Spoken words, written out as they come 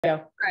Yeah.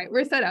 All right,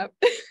 we're set up.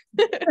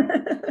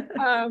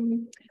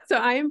 So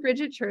I am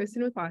Bridget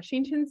Trosin with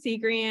Washington Sea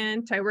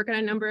Grant. I work on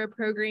a number of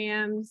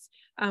programs.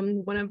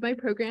 One of my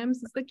programs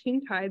is the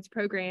King Tides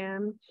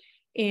program.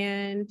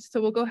 And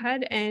so we'll go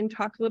ahead and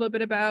talk a little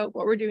bit about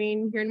what we're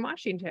doing here in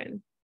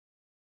Washington.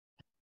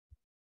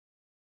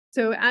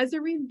 So as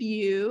a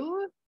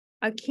review,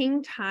 a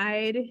king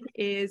tide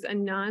is a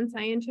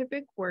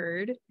non-scientific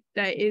word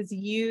that is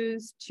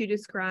used to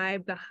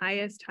describe the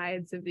highest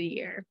tides of the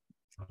year.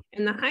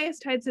 And the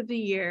highest tides of the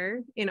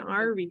year in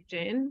our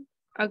region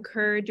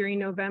occur during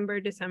November,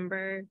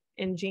 December,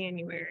 and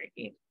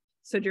January.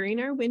 So during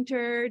our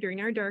winter,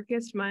 during our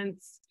darkest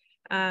months,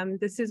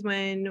 this is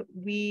when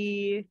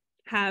we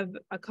have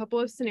a couple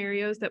of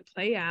scenarios that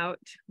play out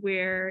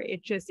where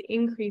it just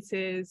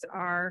increases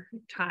our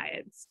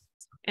tides.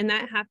 And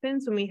that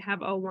happens when we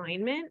have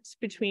alignment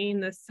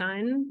between the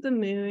sun, the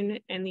moon,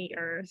 and the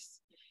earth.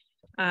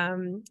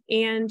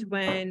 And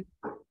when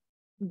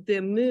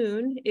the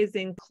moon is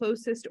in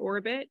closest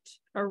orbit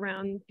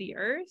around the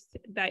earth,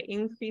 that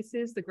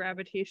increases the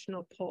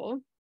gravitational pull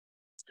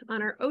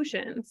on our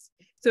oceans.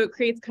 So it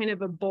creates kind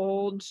of a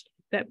bulge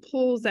that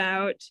pulls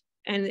out,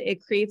 and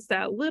it creates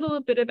that little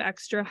bit of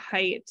extra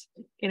height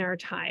in our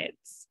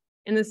tides.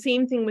 And the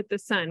same thing with the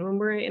sun. When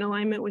we're in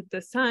alignment with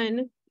the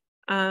sun,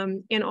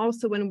 and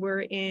also when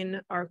we're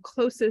in our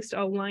closest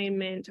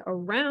alignment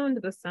around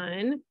the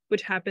sun,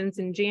 which happens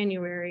in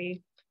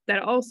January,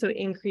 that also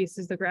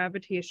increases the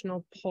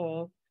gravitational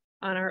pull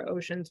on our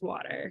ocean's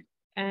water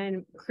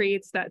and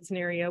creates that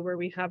scenario where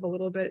we have a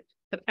little bit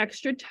of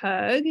extra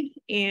tug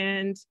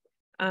and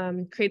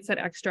creates that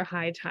extra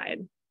high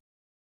tide.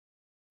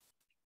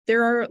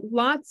 There are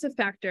lots of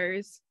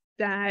factors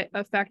that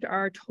affect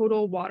our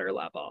total water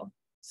level.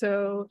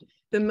 So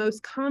the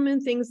most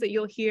common things that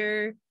you'll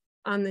hear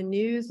on the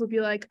news will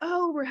be like,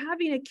 oh, we're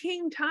having a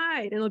king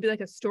tide, and it'll be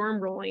like a storm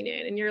rolling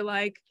in, and you're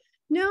like,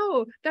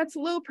 no, that's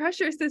low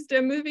pressure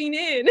system moving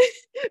in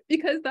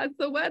because that's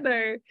the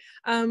weather.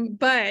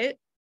 But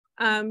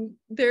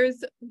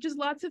there's just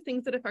lots of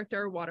things that affect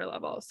our water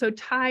level. So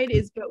tide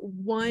is but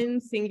one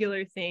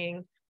singular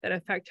thing that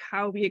affect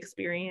how we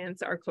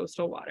experience our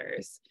coastal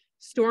waters.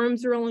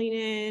 Storms rolling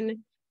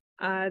in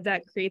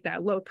that create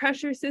that low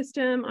pressure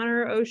system on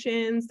our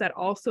oceans that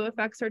also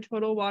affects our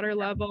total water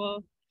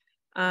level.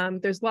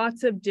 There's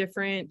lots of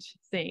different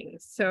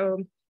things.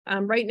 So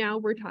right now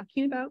we're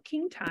talking about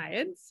king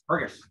tides.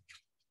 Okay.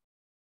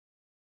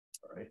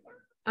 All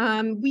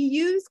right. We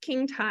use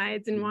king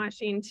tides in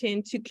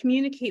Washington to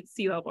communicate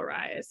sea level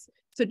rise.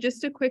 So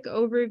just a quick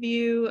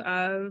overview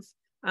of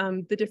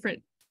the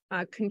different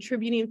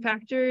contributing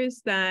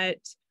factors that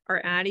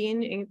are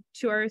adding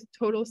to our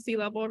total sea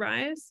level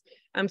rise.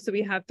 So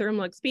we have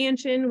thermal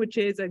expansion, which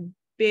is a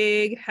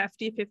big,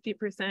 hefty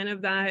 50%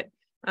 of that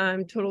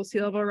total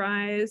sea level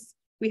rise.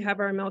 We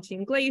have our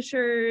melting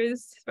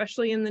glaciers,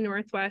 especially in the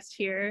Northwest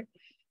here.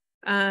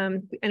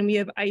 And we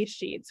have ice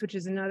sheets, which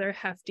is another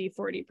hefty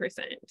 40%.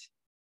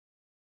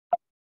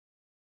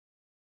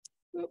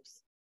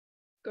 Oops,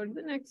 go to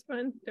the next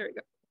one. There we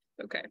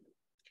go. Okay.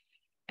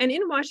 And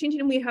in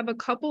Washington, we have a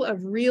couple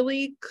of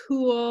really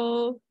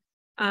cool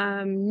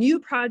new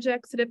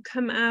projects that have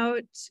come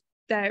out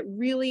that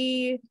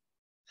really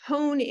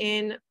hone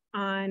in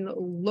on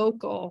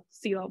local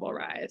sea level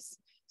rise.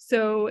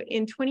 So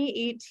in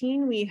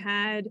 2018, we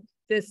had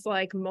this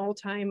like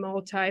multi-partner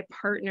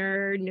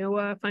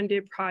NOAA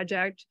funded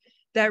project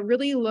that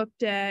really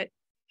looked at,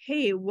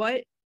 hey,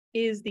 what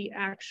is the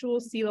actual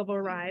sea level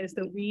rise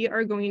that we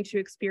are going to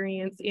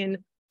experience in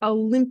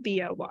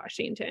Olympia,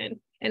 Washington?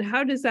 And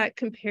how does that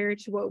compare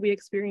to what we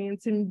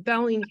experience in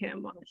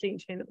Bellingham,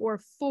 Washington,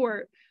 or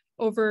Fort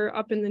over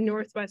up in the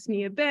Northwest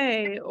Nia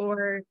Bay,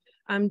 or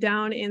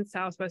down in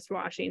Southwest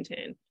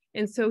Washington?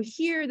 And so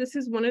here, this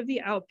is one of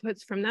the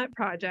outputs from that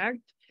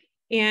project.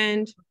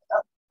 And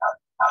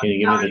Can you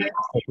give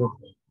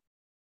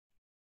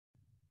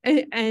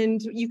me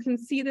and you can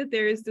see that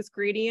there is this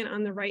gradient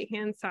on the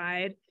right-hand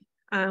side,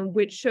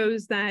 which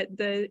shows that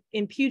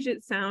in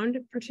Puget Sound,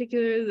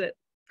 particularly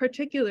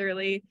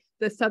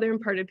the southern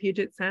part of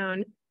Puget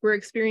Sound, we're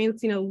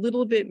experiencing a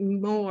little bit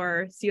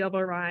more sea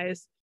level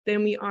rise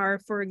than we are,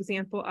 for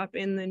example, up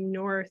in the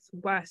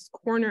northwest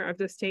corner of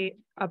the state,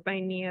 up by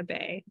Nia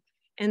Bay.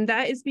 And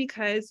that is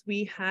because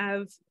we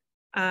have,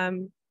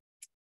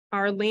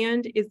 our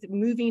land is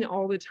moving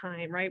all the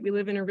time, right? We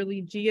live in a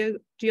really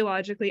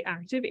geologically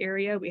active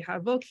area. We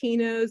have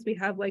volcanoes, we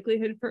have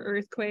likelihood for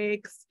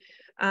earthquakes,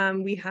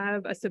 we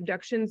have a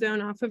subduction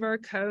zone off of our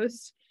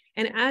coast.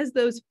 And as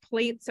those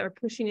plates are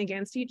pushing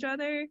against each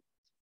other,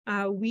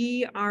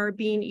 we are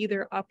being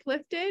either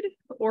uplifted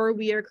or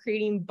we are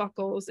creating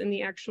buckles in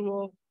the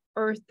actual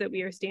earth that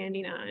we are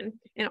standing on.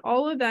 And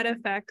all of that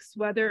affects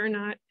whether or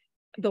not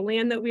the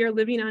land that we are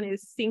living on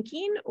is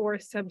sinking or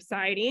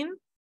subsiding,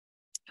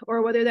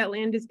 or whether that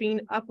land is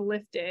being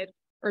uplifted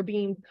or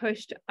being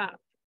pushed up.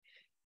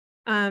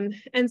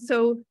 And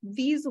so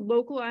these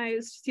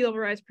localized sea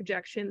level rise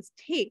projections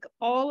take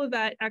all of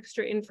that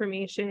extra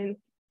information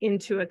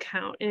into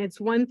account. And it's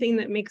one thing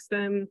that makes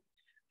them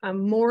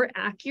more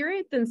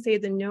accurate than, say,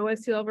 the NOAA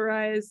sea level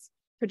rise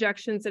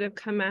projections that have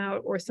come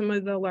out, or some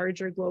of the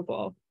larger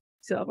global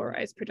sea level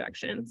rise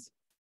projections.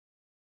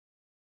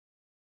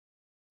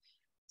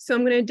 So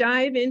I'm going to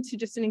dive into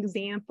just an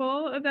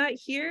example of that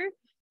here.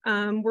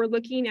 We're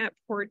looking at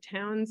Port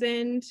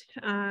Townsend.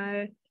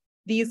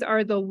 These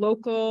are the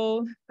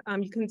local,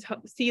 you can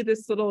see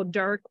this little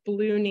dark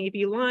blue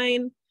navy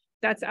line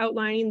that's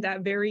outlining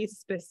that very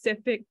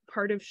specific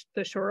part of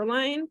the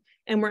shoreline.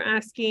 And we're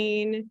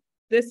asking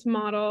this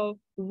model,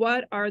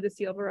 what are the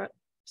sea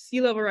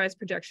level rise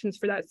projections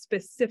for that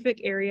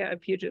specific area of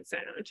Puget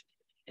Sound?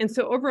 And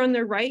so over on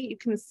the right, you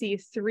can see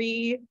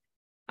 3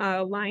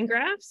 line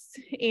graphs,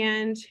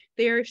 and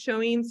they're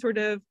showing sort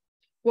of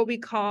what we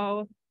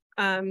call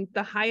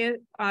the high,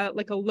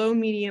 like a low,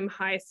 medium,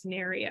 high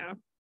scenario.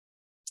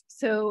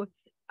 So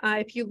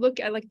if you look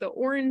at like the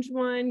orange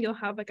one, you'll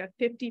have like a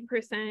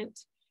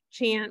 50%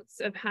 chance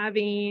of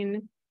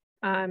having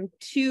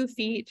 2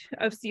 feet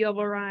of sea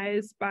level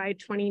rise by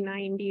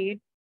 2090.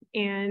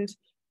 And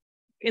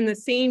in the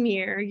same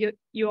year,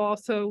 you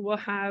also will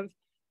have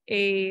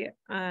a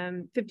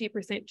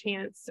 50%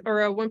 chance,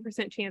 or a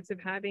 1% chance of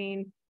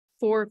having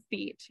 4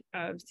 feet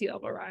of sea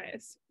level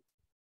rise.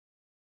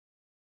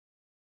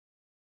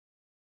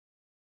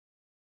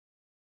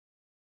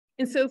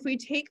 And so if we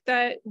take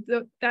that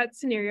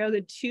scenario,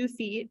 the 2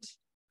 feet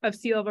of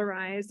sea level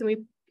rise, and we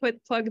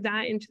plug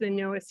that into the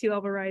NOAA sea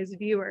level rise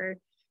viewer,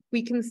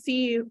 we can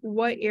see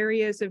what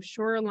areas of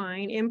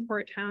shoreline in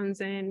Port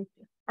Townsend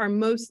are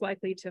most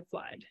likely to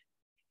flood.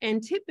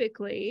 And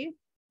typically,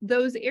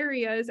 those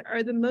areas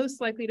are the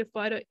most likely to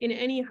flood in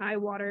any high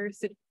water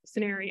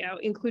scenario,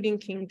 including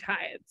king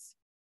tides.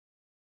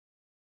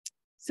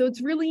 So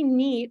it's really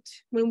neat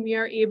when we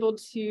are able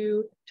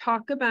to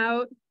talk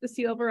about the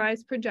sea level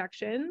rise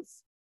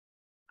projections,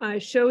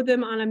 show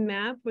them on a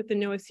map with the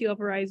NOAA sea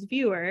level rise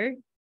viewer,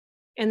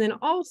 and then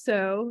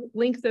also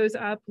link those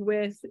up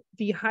with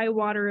the high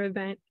water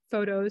event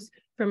photos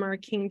from our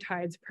King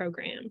Tides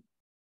program.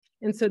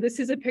 And so this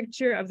is a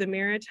picture of the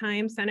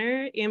Maritime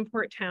Center in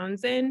Port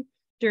Townsend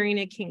during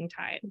a king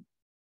tide.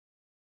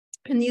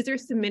 And these are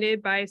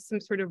submitted by some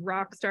sort of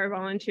rock star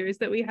volunteers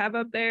that we have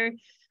up there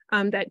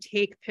that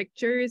take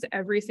pictures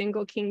every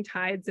single king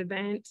tides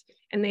event.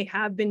 And they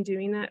have been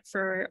doing that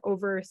for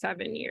over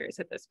 7 years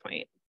at this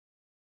point.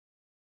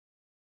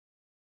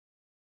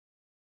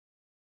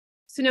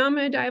 So now I'm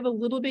going to dive a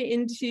little bit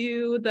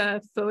into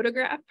the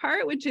photograph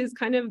part, which is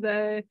kind of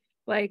the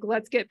like,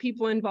 let's get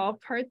people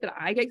involved part that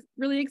I get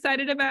really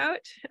excited about.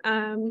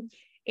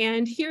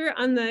 And here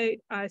on the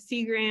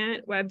Sea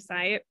Grant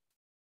website,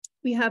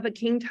 we have a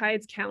King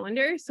Tides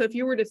calendar. So if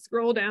you were to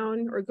scroll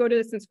down or go to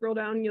this and scroll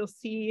down, you'll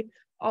see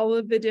all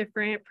of the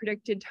different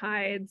predicted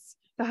tides,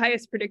 the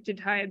highest predicted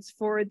tides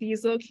for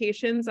these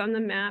locations on the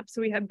map.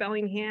 So we have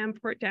Bellingham,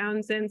 Port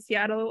Townsend,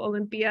 Seattle,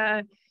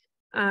 Olympia,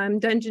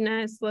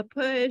 Dungeness, La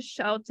Push,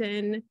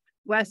 Shelton,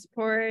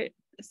 Westport,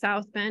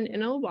 South Bend,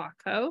 and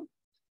Oahu.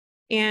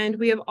 And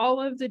we have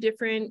all of the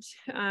different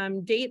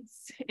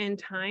dates and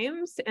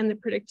times and the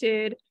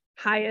predicted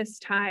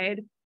highest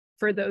tide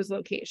for those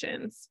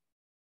locations.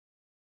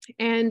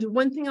 And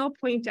one thing I'll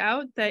point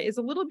out that is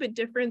a little bit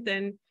different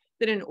than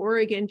in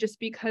Oregon, just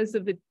because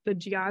of the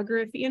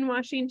geography in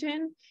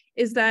Washington,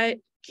 is that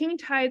king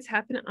tides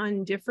happen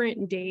on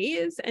different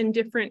days and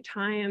different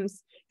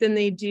times than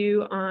they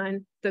do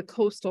on the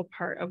coastal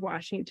part of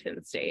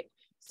Washington state.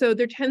 So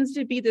there tends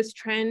to be this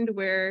trend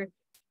where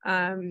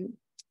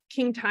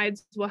king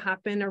tides will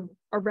happen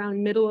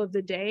around middle of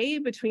the day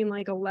between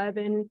like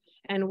 11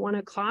 and 1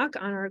 o'clock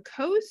on our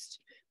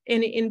coast.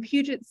 And in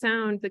Puget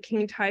Sound, the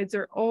king tides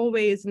are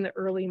always in the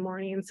early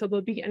morning. So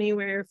they'll be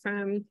anywhere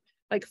from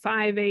like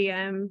 5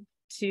 a.m.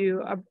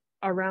 to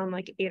around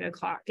like 8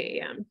 o'clock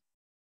a.m.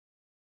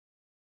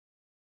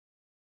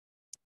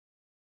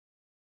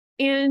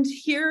 And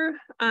here,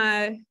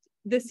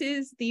 this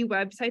is the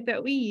website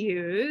that we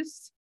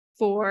use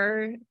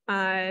for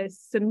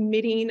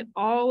submitting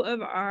all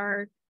of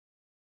our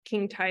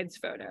king tides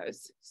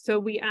photos. So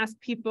we ask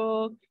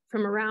people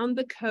from around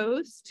the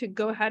coast to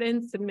go ahead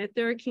and submit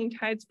their king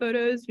tides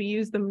photos. We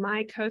use the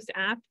My Coast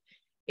app.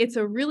 It's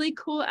a really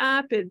cool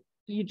app.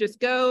 You just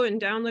go and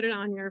download it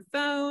on your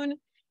phone,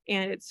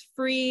 and it's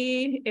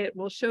free. It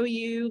will show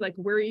you like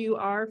where you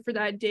are for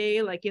that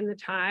day, like in the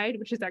tide,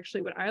 which is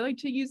actually what I like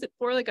to use it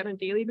for, like on a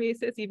daily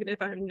basis, even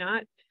if I'm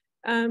not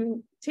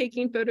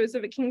taking photos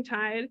of a king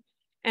tide.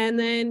 And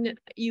then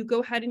you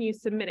go ahead and you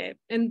submit it.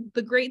 And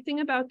the great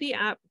thing about the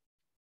app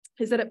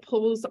is that it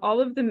pulls all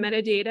of the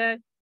metadata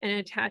and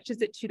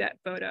attaches it to that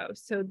photo.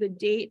 So the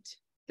date,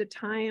 the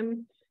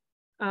time,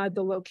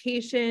 the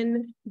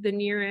location, the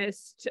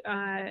nearest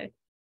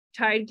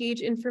tide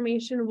gauge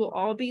information will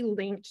all be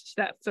linked to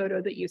that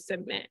photo that you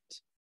submit.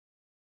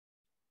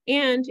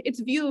 And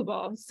it's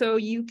viewable. So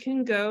you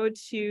can go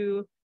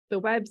to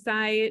the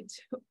website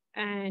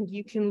and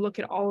you can look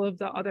at all of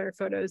the other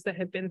photos that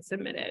have been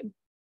submitted.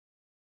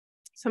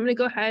 So I'm going to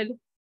go ahead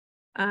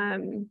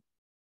and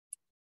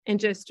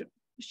just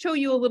show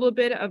you a little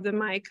bit of the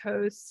My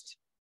Coast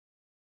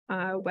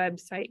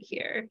website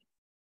here.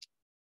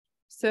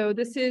 So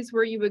this is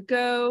where you would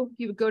go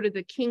to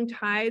the King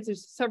Tides.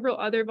 There's several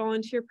other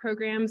volunteer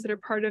programs that are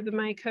part of the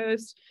My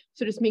Coast.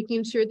 So just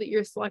making sure that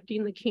you're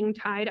selecting the King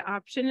Tide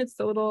option. It's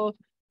the little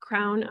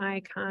crown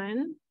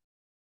icon.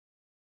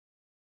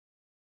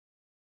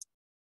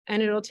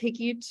 And it'll take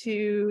you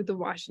to the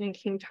Washington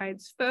King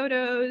Tides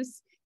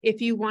photos. If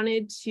you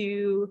wanted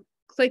to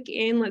click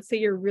in, let's say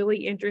you're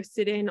really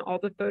interested in all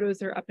the photos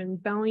that are up in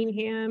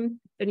Bellingham,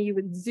 then you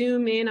would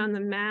zoom in on the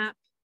map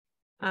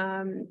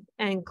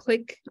and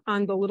click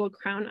on the little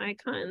crown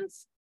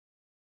icons.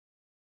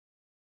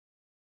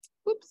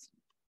 Whoops.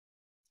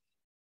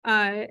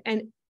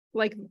 And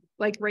like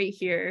right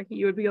here,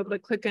 you would be able to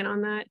click in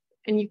on that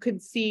and you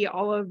could see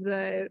all of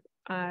the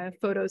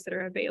photos that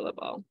are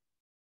available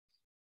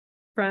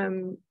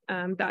from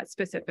that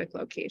specific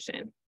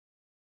location.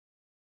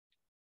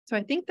 So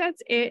I think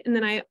that's it. And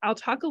then I'll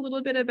talk a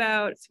little bit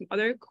about some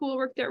other cool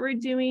work that we're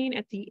doing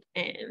at the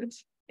end.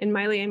 And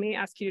Miley, I may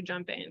ask you to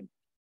jump in.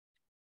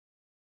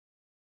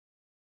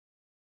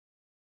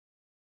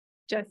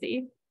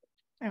 Jesse.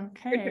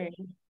 Okay.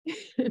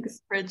 Thanks,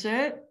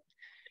 Bridget.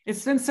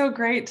 It's been so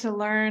great to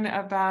learn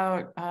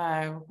about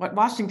what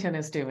Washington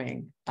is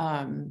doing.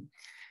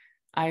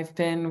 I've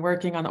been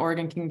working on the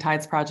Oregon King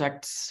Tides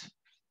project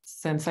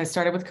since I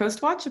started with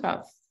Coast Watch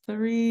about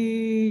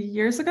 3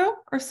 years ago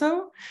or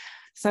so.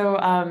 So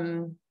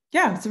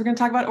yeah, so we're going to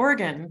talk about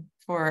Oregon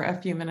for a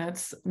few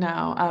minutes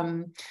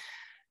now.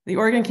 The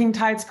Oregon King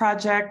Tides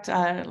project,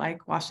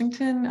 like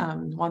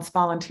Washington, wants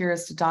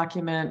volunteers to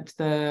document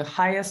the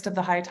highest of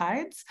the high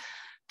tides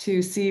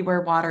to see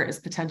where water is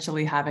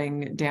potentially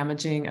having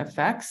damaging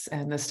effects.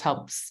 And this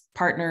helps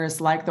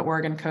partners like the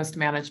Oregon Coast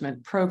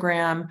Management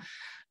Program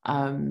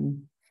and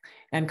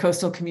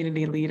coastal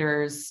community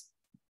leaders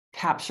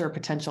capture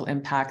potential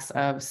impacts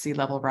of sea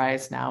level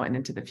rise now and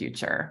into the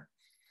future.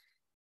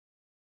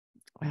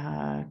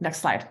 Next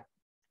slide.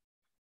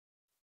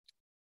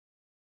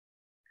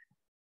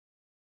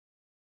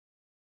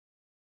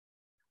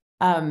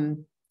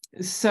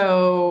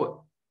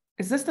 So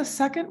is this the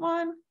second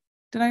one?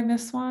 Did I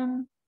miss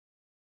one?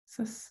 Is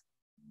this?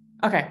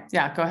 Okay,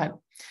 yeah, go ahead.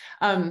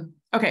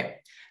 Okay,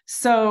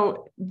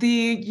 so the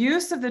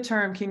use of the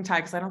term king tide,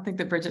 because I don't think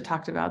that Bridget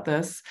talked about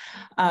this,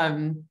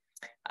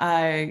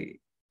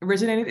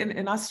 originated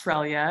in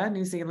Australia,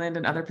 New Zealand,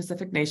 and other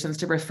Pacific nations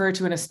to refer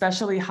to an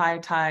especially high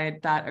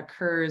tide that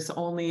occurs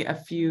only a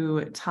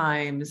few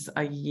times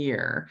a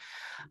year.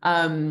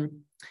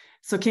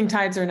 So king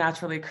tides are a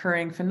naturally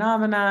occurring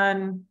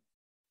phenomenon.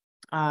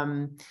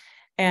 And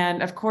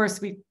of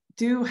course, we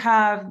do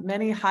have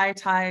many high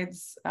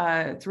tides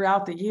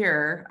throughout the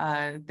year.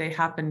 They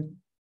happen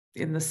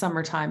in the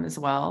summertime as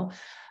well.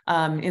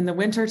 In the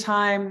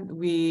wintertime,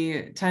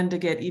 we tend to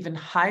get even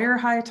higher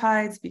high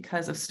tides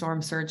because of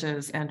storm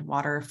surges and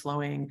water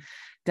flowing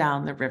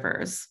down the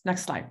rivers.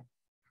 Next slide.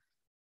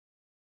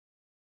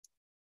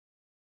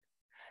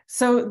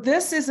 So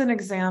this is an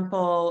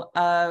example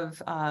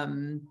of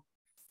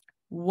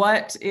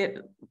what it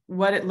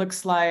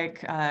looks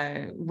like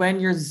when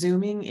you're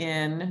zooming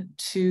in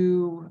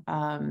to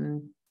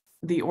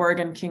the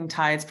Oregon King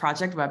Tides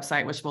project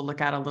website, which we'll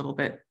look at a little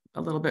bit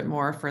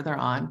more further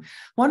on.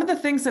 One of the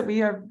things that we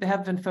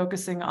have been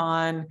focusing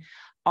on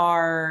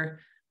are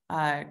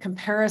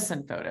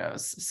comparison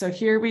photos. So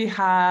here we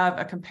have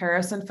a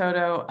comparison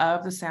photo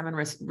of the Salmon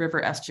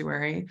River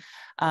estuary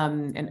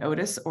in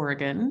Otis,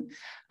 Oregon.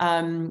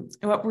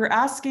 What we're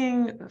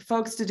asking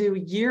folks to do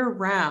year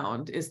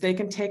round is they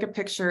can take a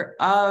picture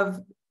of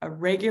a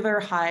regular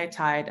high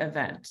tide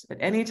event at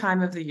any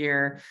time of the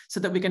year so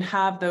that we can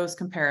have those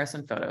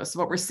comparison photos. So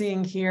what we're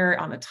seeing here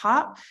on the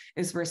top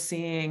is we're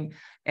seeing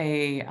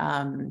a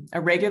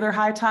regular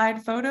high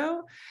tide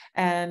photo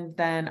and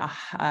then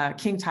a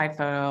king tide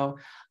photo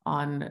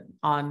on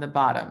the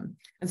bottom.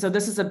 And so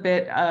this is a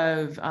bit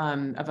of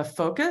a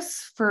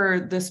focus for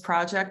this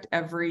project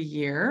every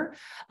year.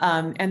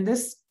 And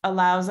this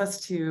allows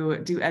us to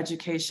do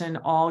education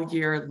all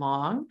year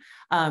long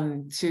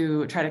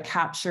to try to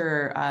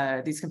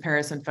capture these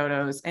comparison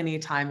photos any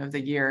time of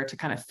the year to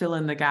kind of fill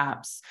in the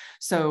gaps.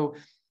 So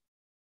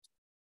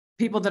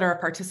people that are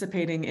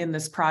participating in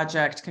this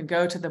project can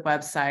go to the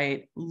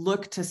website,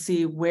 look to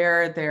see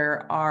where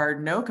there are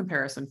no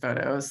comparison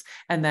photos,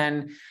 and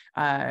then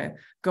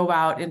go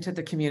out into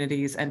the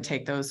communities and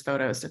take those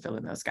photos to fill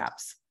in those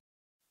gaps.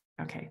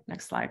 Okay,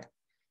 next slide.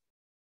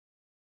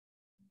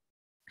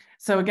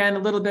 So again, a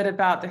little bit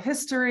about the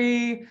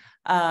history.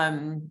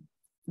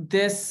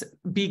 This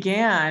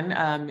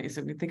began,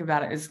 so we think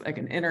about it as like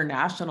an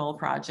international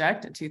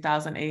project in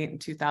 2008 and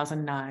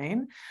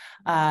 2009.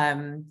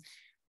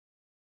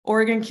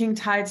 Oregon King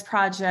Tides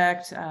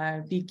project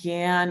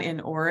began in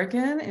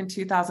Oregon in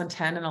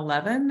 2010 and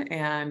 11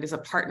 and is a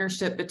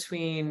partnership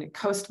between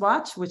Coast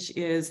Watch, which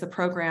is the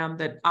program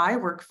that I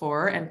work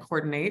for and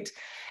coordinate,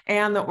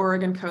 and the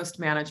Oregon Coast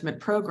Management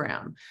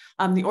Program.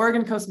 The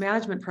Oregon Coast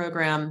Management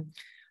Program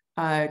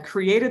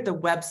created the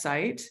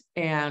website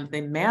and they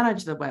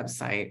manage the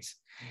website.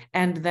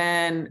 And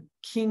then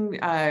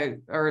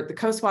the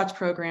Coast Watch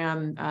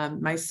program,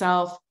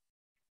 myself,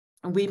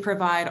 we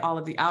provide all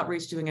of the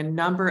outreach, doing a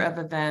number of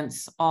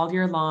events all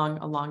year long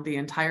along the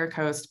entire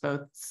coast,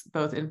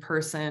 both in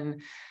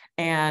person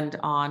and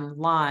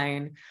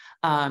online,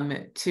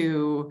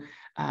 to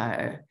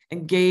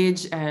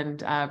engage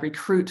and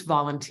recruit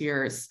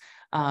volunteers,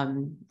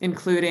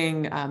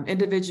 including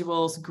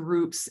individuals,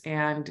 groups,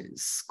 and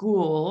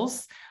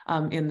schools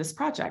in this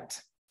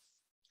project.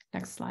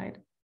 Next slide.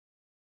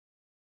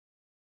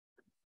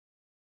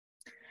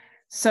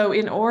 So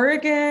in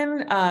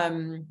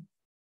Oregon,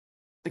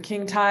 the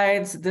king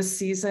tides this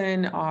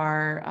season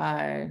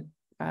are,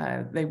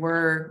 they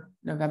were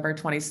November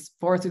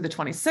 24th through the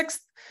 26th,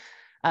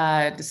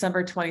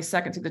 December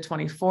 22nd through the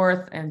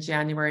 24th, and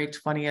January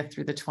 20th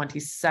through the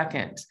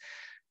 22nd.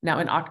 Now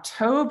in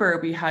October,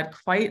 we had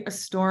quite a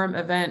storm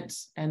event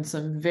and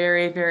some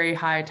very, very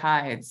high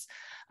tides.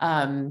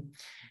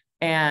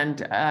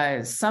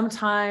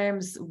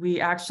 Sometimes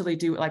we actually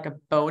do like a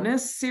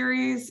bonus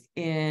series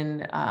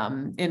in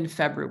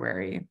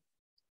February.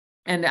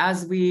 And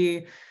as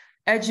we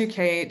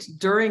educate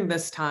during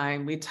this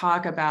time, we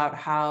talk about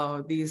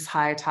how these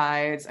high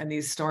tides and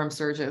these storm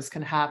surges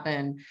can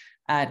happen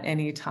at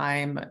any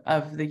time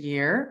of the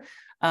year.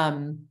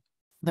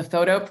 The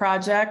photo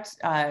project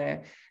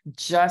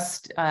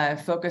just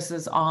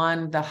focuses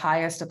on the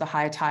highest of the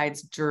high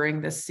tides during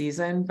this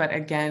season. But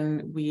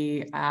again,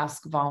 we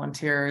ask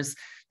volunteers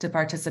to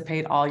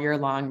participate all year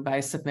long by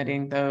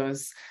submitting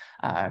those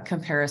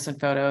comparison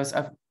photos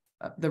of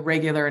the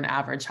regular and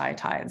average high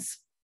tides.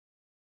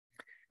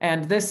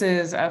 And this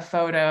is a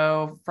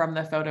photo from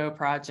the photo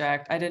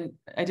project. I didn't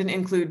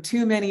include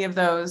too many of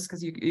those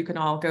because you can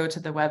all go to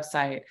the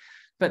website.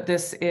 But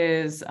this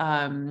is,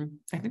 I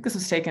think this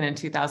was taken in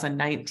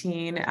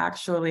 2019,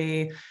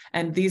 actually.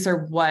 And these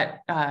are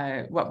what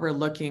we're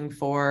looking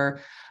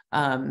for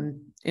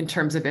in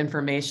terms of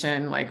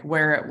information, like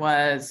where it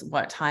was,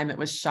 what time it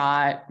was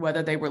shot,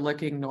 whether they were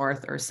looking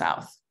north or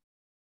south.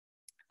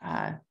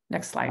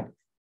 Next slide.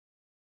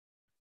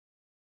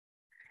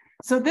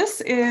 So this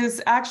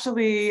is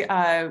actually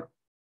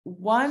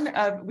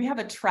we have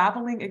a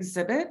traveling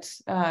exhibit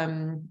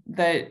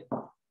that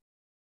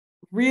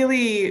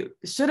really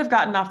should have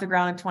gotten off the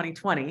ground in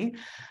 2020.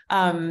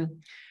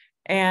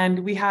 And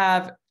we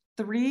have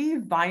 3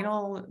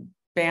 vinyl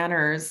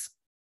banners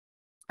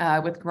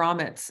with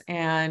grommets,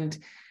 and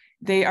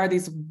they are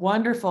these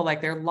wonderful,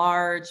 like they're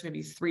large,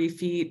 maybe 3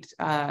 feet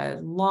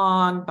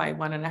long by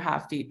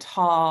 1.5 feet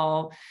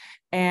tall.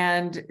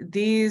 And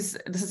this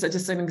is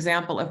just an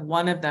example of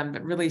one of them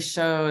that really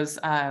shows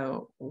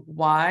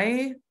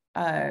why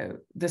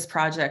this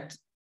project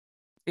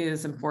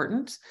is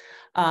important.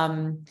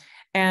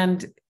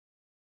 And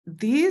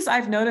these,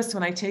 I've noticed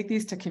when I take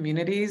these to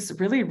communities,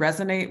 really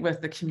resonate with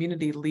the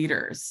community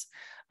leaders.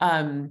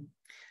 So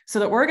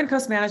the Oregon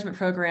Coast Management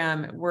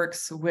Program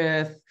works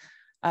with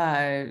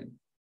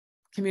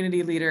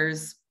community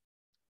leaders.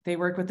 They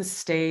work with the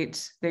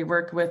state, they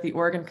work with the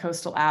Oregon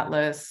Coastal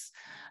Atlas,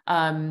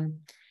 and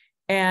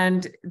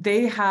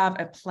they have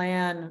a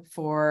plan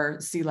for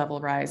sea level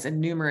rise in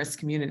numerous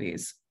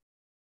communities.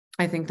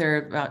 I think there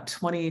are about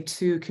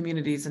 22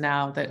 communities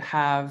now that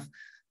have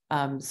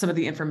some of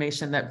the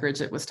information that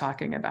Bridget was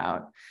talking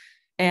about.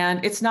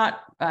 And it's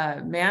not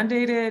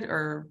mandated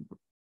or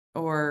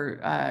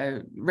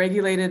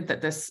regulated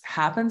that this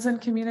happens in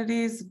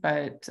communities,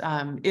 but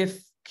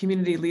if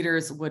community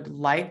leaders would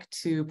like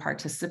to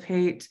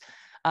participate,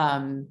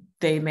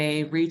 they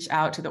may reach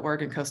out to the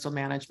Oregon Coastal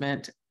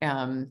Management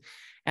and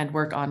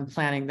work on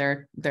planning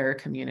their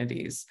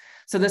communities.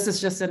 So this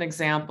is just an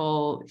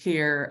example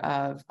here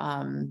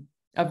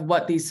of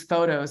what these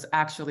photos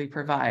actually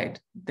provide.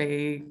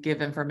 They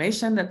give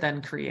information that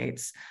then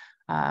creates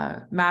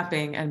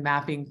mapping and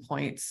mapping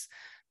points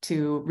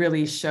to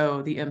really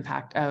show the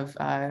impact of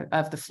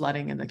the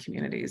flooding in the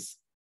communities.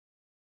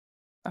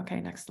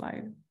 Okay, next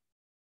slide.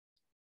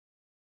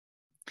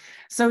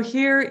 So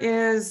here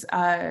is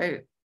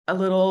a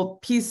little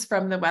piece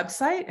from the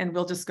website, and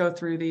we'll just go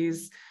through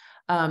these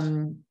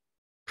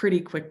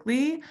pretty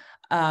quickly.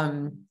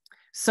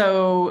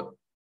 So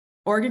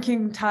Oregon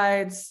King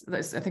Tides,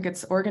 I think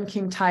it's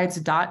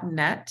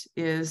OregonKingTides.net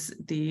is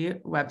the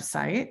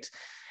website.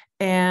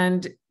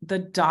 And the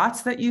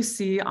dots that you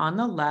see on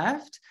the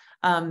left,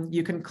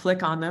 you can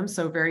click on them.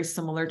 So very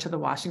similar to the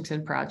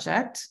Washington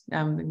Project.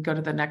 Go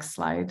to the next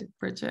slide,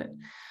 Bridget.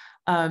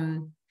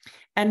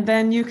 And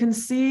then you can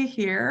see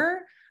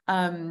here,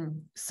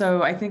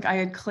 so I think I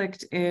had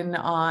clicked in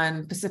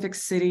on Pacific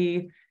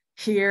City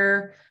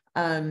here.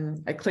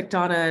 I clicked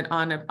on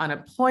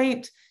a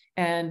point,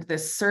 and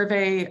this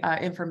survey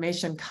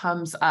information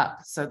comes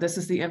up. So this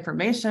is the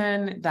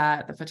information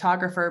that the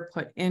photographer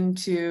put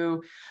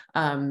into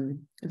the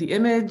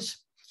image.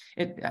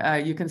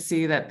 You can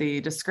see that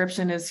the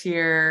description is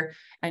here,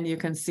 and you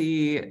can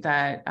see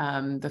that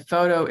the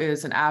photo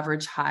is an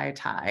average high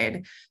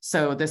tide.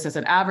 So this is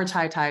an average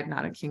high tide,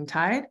 not a king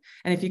tide.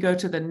 And if you go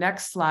to the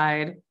next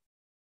slide,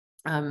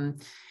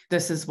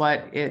 this is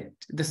what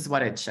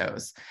it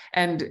shows.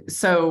 And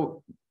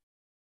so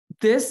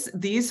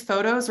These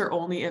photos are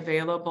only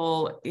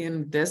available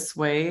in this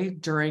way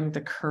during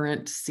the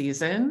current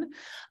season.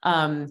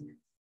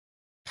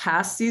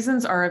 Past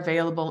seasons are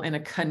available in a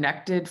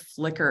connected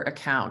Flickr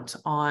account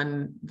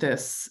on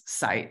this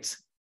site.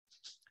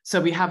 So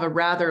we have a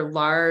rather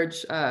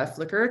large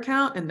Flickr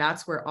account, and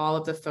that's where all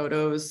of the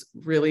photos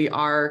really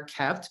are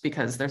kept,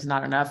 because there's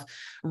not enough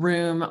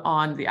room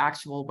on the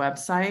actual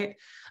website,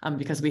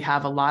 because we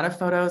have a lot of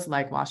photos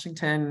like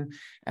Washington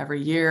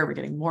every year. We're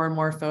getting more and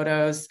more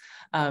photos,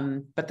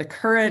 but the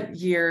current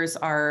years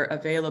are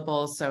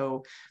available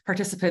so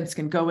participants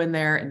can go in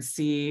there and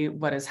see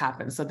what has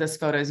happened. So this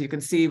photo, as you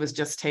can see, was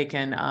just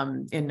taken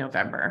in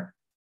November,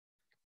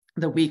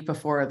 the week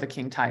before the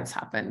King Tides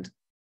happened.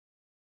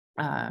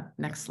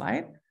 Next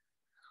slide.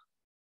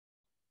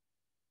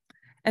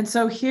 And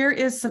so here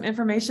is some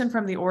information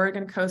from the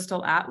Oregon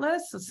Coastal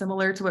Atlas, so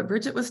similar to what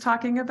Bridget was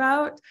talking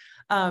about.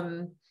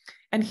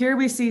 And here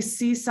we see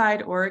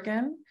Seaside,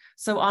 Oregon.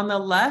 So on the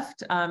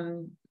left,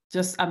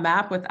 just a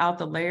map without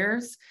the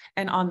layers.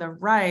 And on the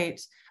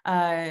right,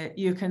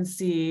 you can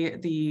see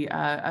the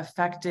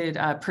affected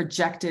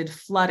projected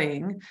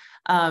flooding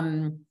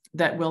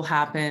that will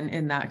happen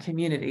in that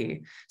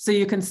community. So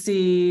you can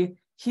see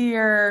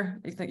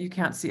here, you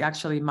can't see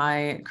actually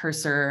my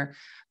cursor,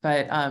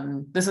 but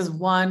this is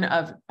one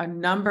of a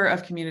number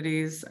of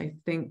communities. I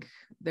think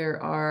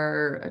there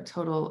are a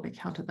total, I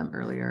counted them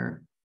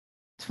earlier,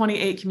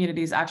 28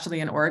 communities actually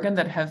in Oregon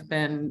that have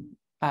been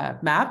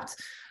mapped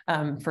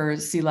for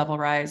sea level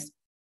rise.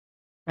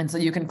 And so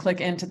you can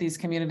click into these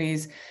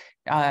communities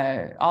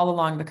all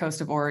along the coast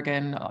of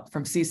Oregon,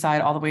 from Seaside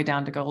all the way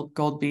down to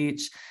Gold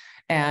Beach.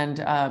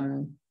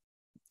 And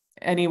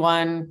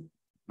anyone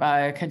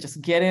can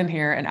just get in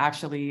here and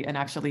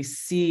actually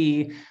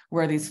see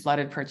where these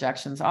flooded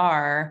projections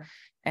are.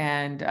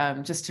 And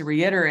just to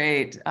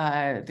reiterate,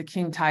 the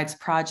King Tides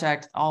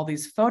project, all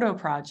these photo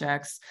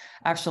projects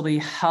actually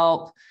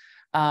help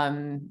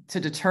to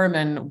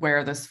determine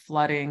where this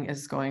flooding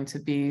is going to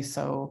be.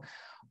 So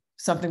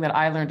something that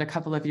I learned a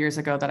couple of years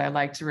ago that I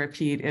like to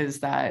repeat is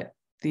that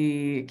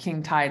the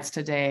King Tides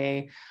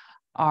today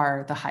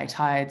are the high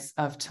tides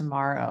of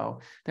tomorrow.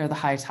 They're the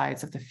high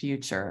tides of the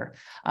future.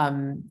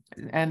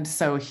 And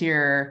so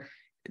here,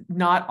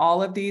 not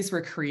all of these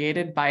were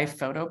created by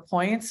photo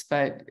points,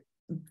 but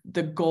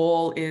the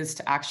goal is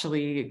to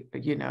actually,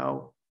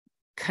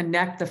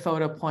 connect the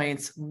photo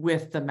points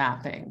with the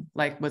mapping,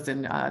 like was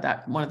in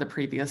that one of the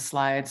previous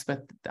slides with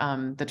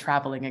the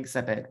traveling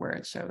exhibit where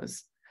it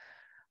shows.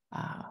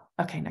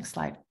 Okay, next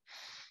slide.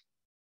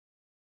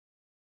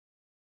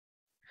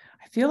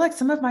 I feel like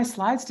some of my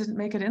slides didn't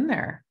make it in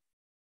there.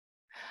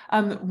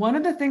 One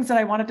of the things that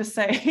I wanted to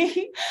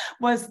say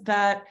was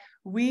that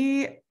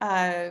we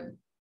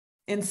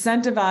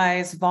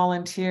incentivize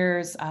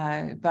volunteers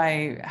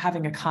by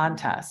having a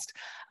contest.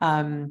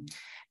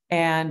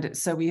 And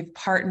so we've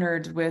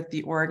partnered with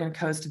the Oregon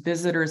Coast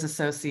Visitors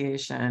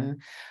Association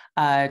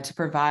to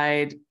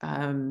provide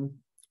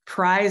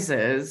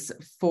prizes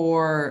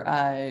for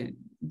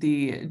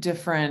the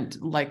different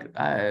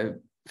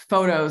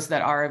photos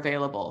that are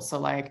available. So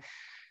like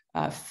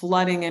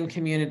flooding in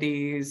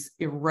communities,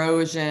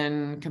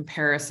 erosion,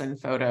 comparison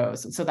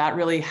photos. And so that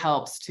really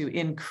helps to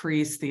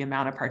increase the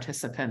amount of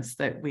participants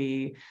that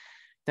we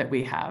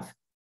have.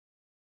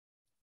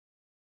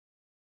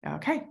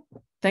 Okay,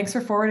 thanks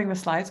for forwarding the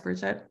slides,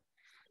 Bridget.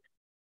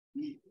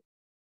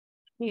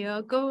 Yeah,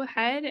 I'll go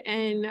ahead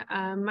and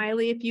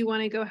Miley, if you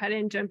want to go ahead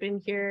and jump in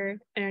here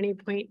at any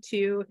point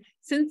too.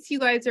 Since you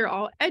guys are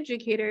all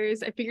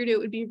educators, I figured it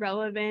would be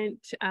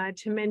relevant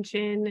to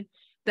mention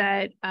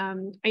that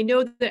I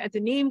know that at the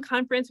NAME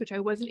conference, which I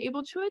wasn't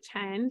able to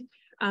attend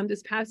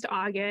this past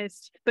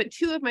August, but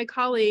two of my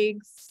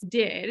colleagues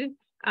did.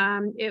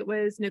 It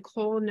was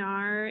Nicole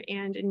Nahr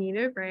and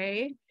Anita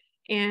Ray,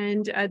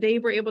 and they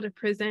were able to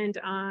present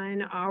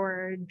on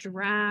our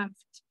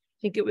draft.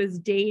 I think it was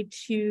day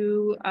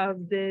 2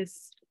 of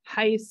this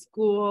high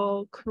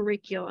school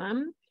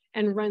curriculum,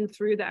 and run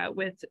through that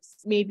with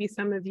maybe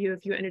some of you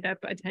if you ended up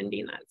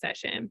attending that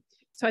session.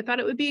 So I thought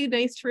it would be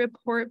nice to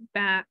report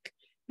back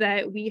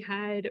that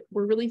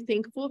we're really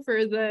thankful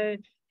for the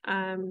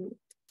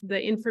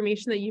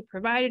information that you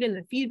provided and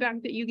the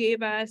feedback that you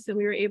gave us, and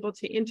we were able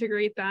to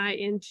integrate that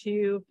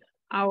into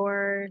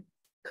our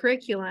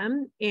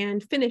curriculum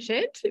and finish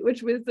it,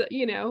 which was,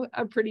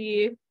 a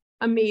pretty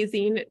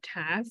amazing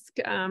task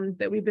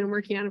that we've been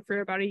working on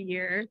for about a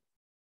year.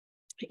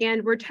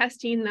 And we're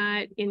testing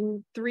that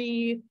in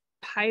 3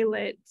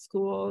 pilot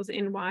schools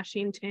in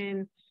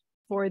Washington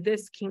for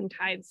this King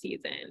Tide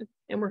season.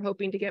 And we're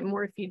hoping to get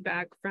more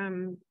feedback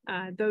from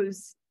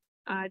those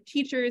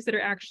teachers that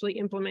are actually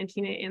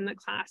implementing it in the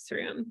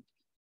classroom.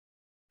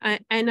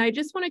 And I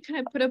just want to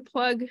kind of put a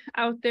plug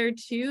out there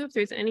too, if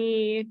there's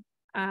any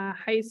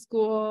high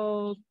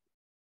school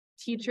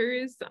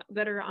teachers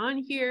that are on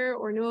here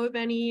or know of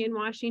any in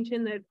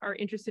Washington that are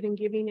interested in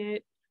giving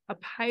it a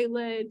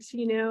pilot,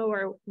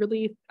 or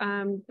really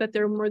that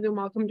they're more than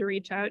welcome to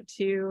reach out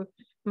to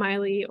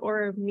Miley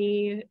or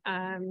me,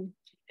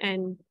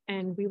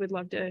 and we would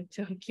love to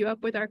hook you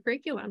up with our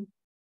curriculum.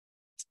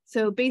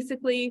 So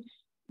basically,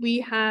 we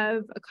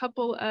have a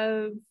couple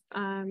of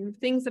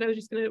things that I was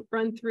just going to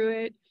run through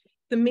it.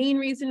 The main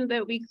reason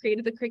that we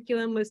created the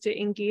curriculum was to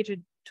engage a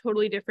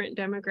totally different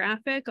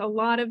demographic. A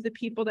lot of the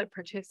people that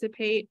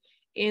participate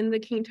in the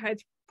King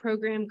Tides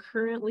program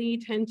currently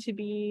tend to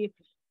be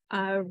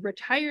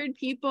retired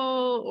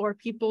people or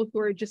people who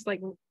are just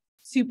like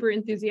super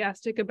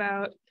enthusiastic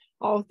about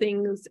all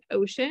things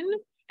ocean.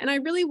 And I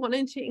really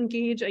wanted to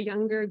engage a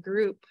younger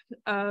group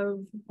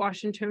of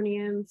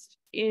Washingtonians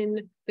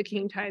in the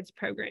King Tides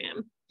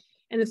program.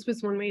 And this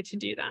was one way to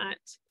do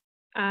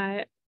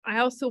that. I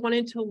also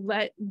wanted to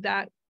let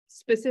that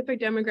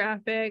specific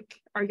demographic,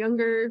 our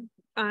younger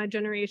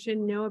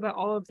generation, know about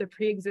all of the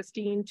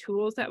pre-existing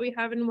tools that we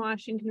have in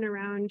Washington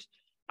around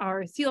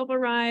our sea level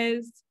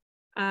rise,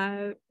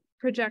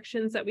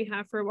 projections that we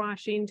have for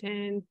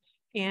Washington,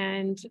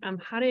 and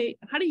how to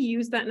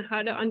use that and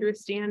how to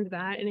understand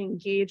that and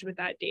engage with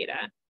that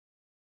data.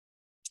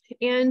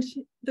 And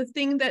the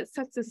thing that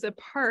sets us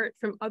apart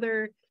from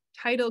other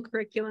tidal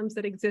curriculums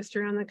that exist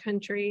around the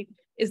country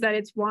is that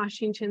it's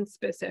Washington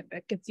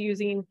specific. It's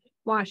using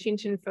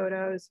Washington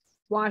photos,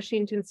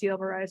 Washington sea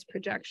level rise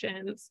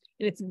projections,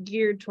 and it's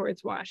geared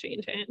towards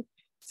Washington.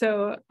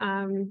 So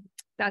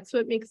that's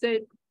what makes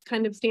it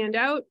kind of stand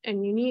out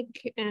and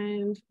unique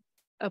and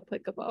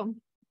applicable.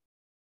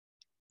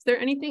 Is there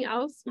anything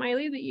else,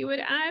 Miley, that you would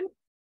add?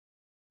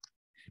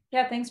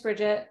 Yeah, thanks,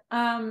 Bridget.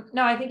 No,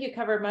 I think you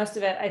covered most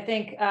of it. I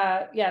think,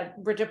 yeah,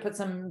 Bridget put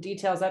some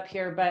details up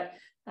here, but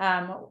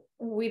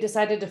we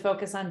decided to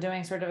focus on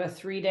doing sort of a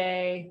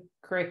 3-day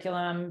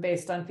curriculum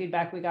based on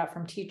feedback we got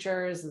from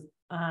teachers,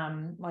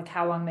 like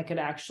how long they could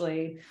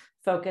actually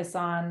focus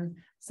on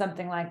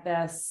something like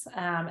this.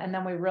 And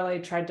then we really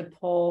tried to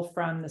pull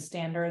from the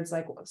standards,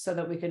 like so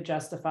that we could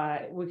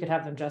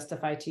have them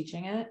justify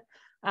teaching it.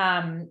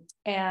 And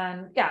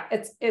yeah,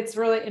 it's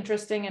really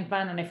interesting and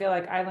fun. And I feel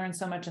like I learned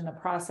so much in the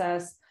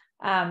process.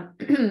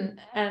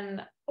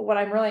 And what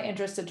I'm really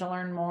interested to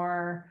learn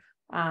more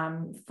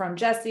from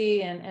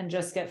Jessie and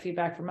just get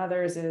feedback from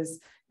others is,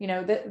 you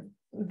know, that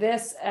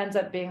this ends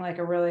up being like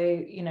a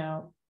really, you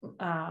know,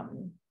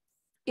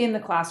 in the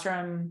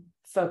classroom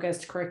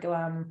focused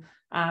curriculum.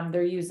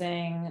 They're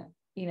using,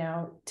 you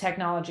know,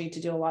 technology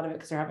to do a lot of it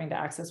because they're having to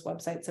access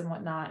websites and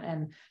whatnot.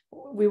 And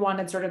we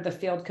wanted sort of the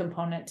field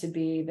component to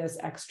be this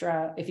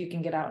extra, if you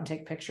can get out and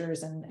take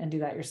pictures and do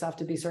that yourself,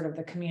 to be sort of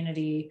the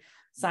community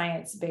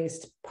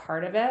science-based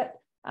part of it.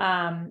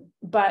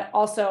 But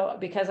also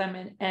because I'm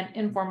an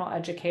informal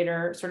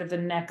educator, sort of the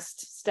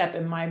next step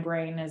in my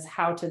brain is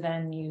how to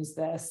then use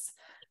this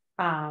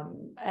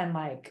and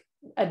like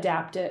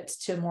adapt it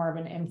to more of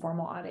an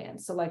informal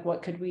audience. So like,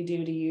 what could we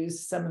do to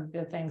use some of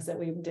the things that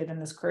we did in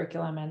this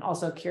curriculum? And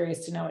also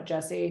curious to know what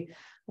Jessie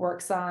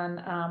works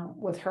on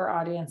with her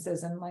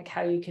audiences and like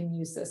how you can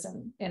use this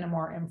in a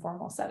more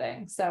informal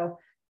setting. So,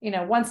 you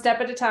know, one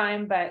step at a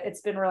time, but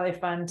it's been really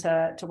fun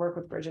to work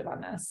with Bridget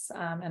on this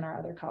and our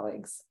other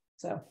colleagues.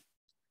 So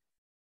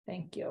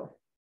thank you.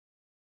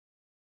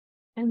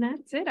 And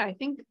that's it. I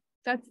think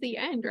that's the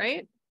end,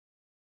 right?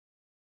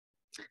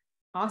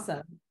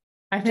 Awesome.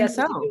 I think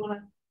Jessie, so. do you want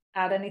to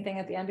add anything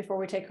at the end before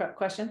we take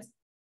questions?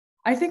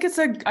 I think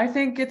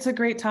it's a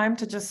great time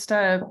to just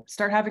start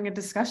having a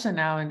discussion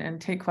now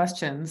and take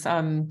questions.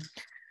 I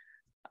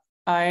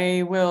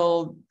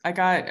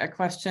got a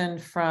question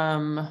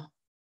from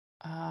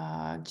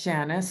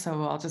Janice,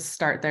 so I'll just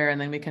start there and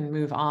then we can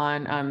move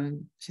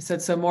on. She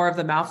said, so more of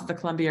the mouth of the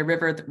Columbia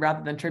River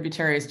rather than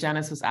tributaries.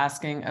 Janice was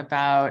asking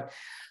about,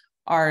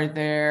 are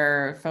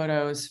there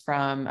photos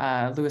from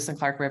Lewis and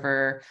Clark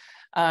River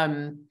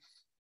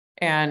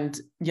and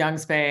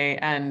Youngs Bay?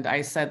 And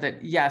I said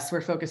that, yes,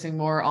 we're focusing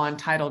more on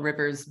tidal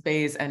rivers,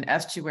 bays, and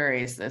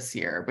estuaries this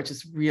year, which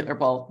is real.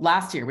 Well,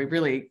 last year we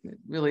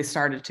really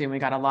started to, and we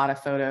got a lot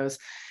of photos.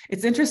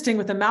 It's interesting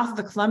with the mouth of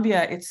the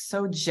Columbia, it's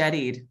so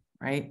jettied,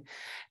 right?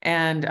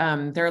 And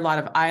there are a lot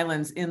of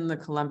islands in the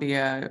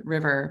Columbia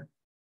River.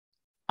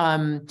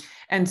 And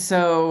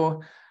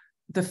so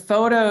the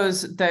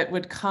photos that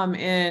would come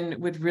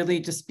in would really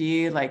just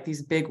be like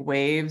these big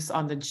waves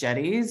on the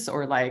jetties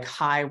or like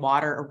high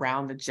water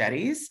around the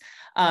jetties.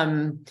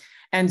 And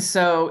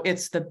so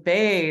it's the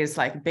bays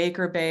like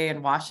Baker Bay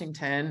and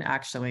Washington,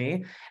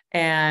 actually.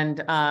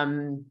 And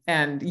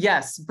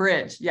yes,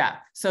 bridge. Yeah.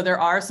 So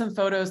there are some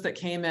photos that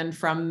came in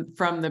from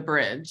the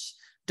bridge.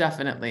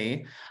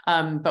 Definitely.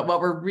 But what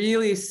we're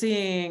really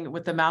seeing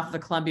with the mouth of the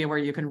Columbia, where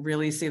you can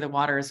really see the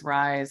waters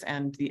rise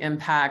and the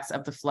impacts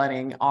of the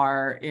flooding,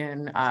 are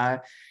in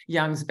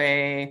Youngs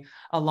Bay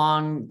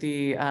along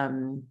the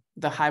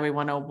Highway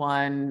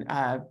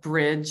 101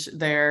 bridge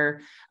there,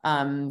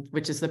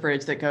 which is the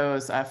bridge that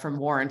goes from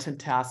Warrenton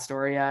to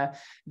Astoria.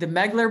 The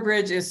Megler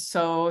Bridge is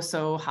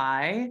so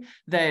high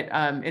that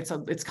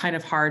it's kind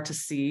of hard to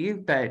see,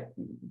 but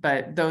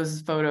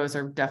those photos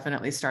are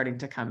definitely starting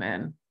to come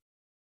in.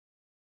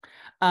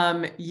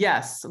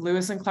 Yes,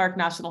 Lewis and Clark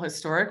National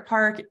Historic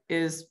Park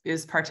is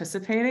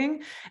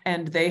participating,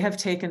 and they have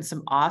taken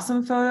some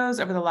awesome photos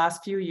over the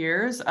last few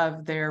years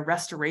of their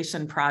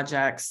restoration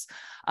projects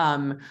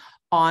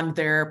on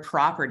their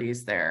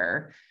properties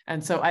there.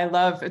 And so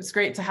it's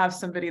great to have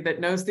somebody that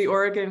knows the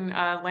Oregon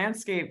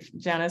landscape,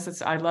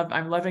 Janice.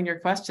 I'm loving your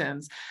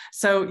questions.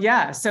 So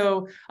yeah,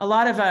 so a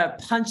lot of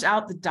punch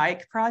out the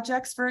dike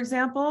projects, for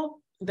example,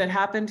 that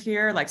happened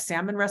here, like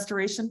salmon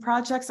restoration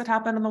projects that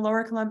happened in the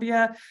Lower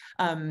Columbia,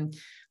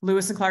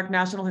 Lewis and Clark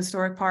National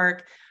Historic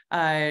Park,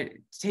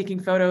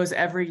 taking photos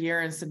every year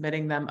and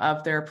submitting them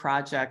of their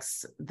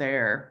projects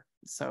there.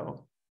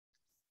 So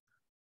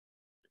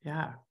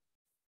yeah.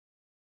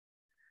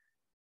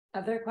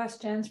 Other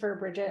questions for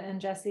Bridget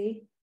and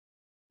Jesse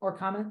or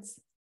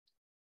comments?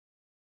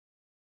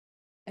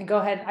 And go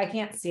ahead. I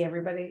can't see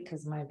everybody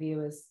because my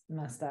view is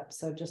messed up.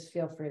 So just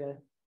feel free to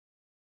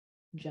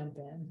jump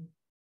in.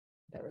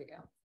 There we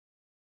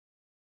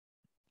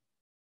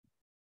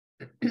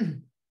go.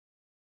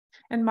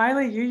 And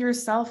Miley, you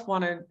yourself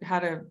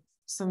had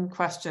some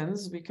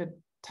questions. We could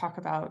talk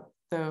about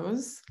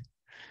those.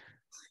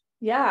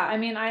 Yeah, I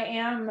mean, I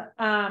am,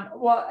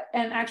 well,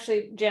 and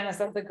actually, Janice,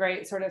 that's a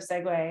great sort of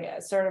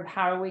segue, sort of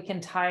how we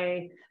can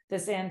tie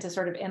this into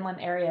sort of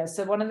inland areas.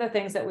 So one of the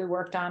things that we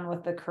worked on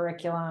with the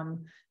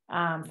curriculum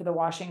for the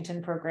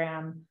Washington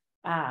program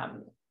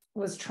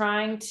was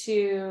trying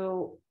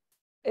to,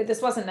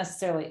 this wasn't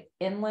necessarily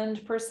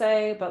inland per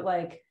se, but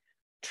like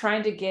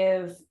trying to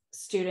give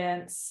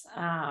students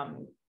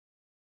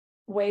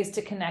ways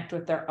to connect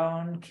with their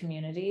own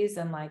communities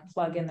and like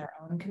plug in their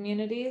own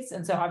communities.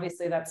 And so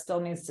obviously that still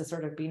needs to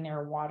sort of be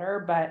near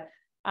water, but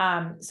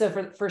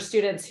so for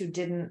students who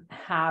didn't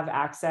have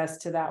access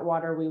to that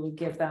water, we would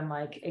give them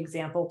like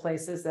example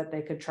places that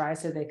they could try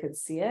so they could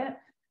see it,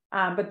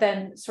 but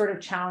then sort of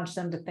challenge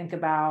them to think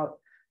about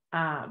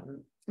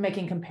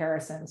making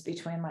comparisons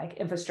between like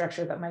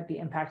infrastructure that might be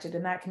impacted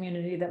in that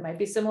community that might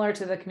be similar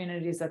to the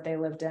communities that they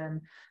lived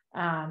in.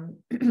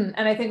 And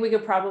I think we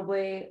could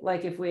probably,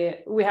 like, if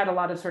we had a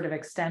lot of sort of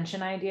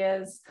extension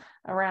ideas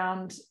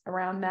around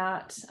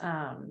that,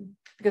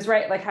 because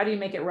right, like, how do you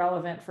make it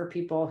relevant for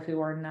people who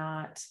are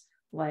not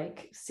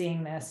like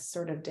seeing this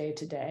sort of day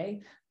to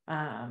day?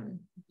 And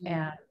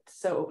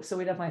so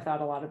we definitely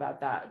thought a lot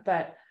about that,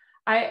 but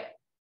I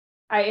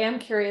am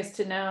curious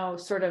to know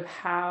sort of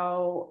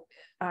how,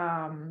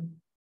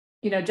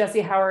 you know, Jesse,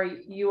 how are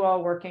you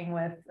all working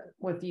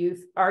with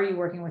youth? Are you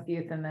working with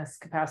youth in this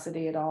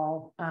capacity at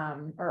all?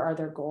 Or are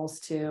there goals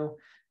too?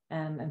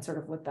 And sort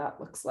of what that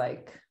looks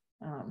like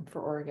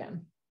for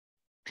Oregon?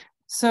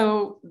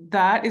 So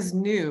that is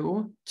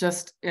new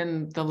just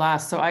in the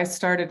last, so I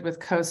started with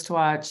Coast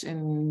Watch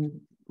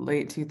in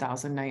late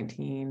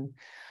 2019.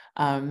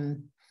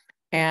 And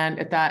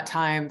at that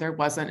time, there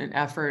wasn't an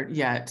effort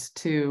yet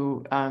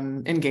to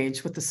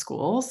engage with the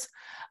schools.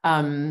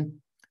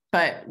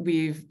 But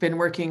we've been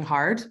working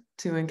hard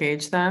to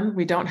engage them.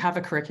 We don't have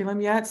a curriculum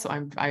yet, so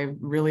I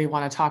really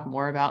want to talk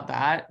more about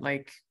that,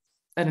 like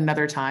at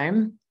another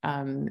time.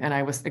 And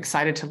I was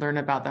excited to learn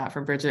about that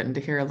from Bridget and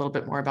to hear a little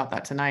bit more about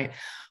that tonight.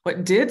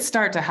 What did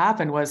start to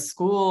happen was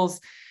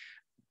schools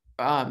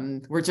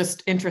were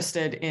just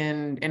interested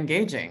in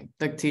engaging.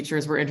 The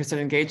teachers were interested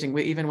in engaging,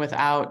 even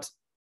without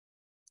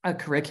a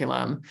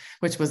curriculum,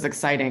 which was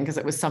exciting because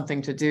it was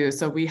something to do.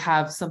 So we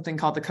have something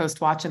called the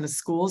Coast Watch in the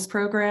Schools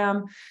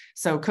program.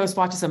 So Coast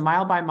Watch is a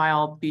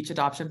mile-by-mile beach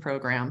adoption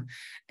program,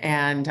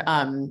 and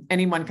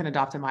anyone can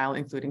adopt a mile,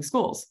 including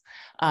schools.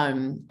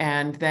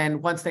 And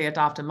then once they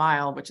adopt a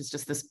mile, which is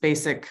just this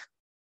basic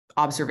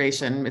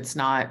observation, it's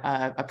not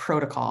a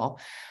protocol,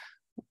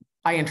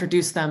 I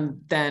introduce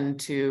them then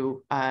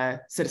to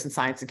citizen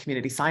science and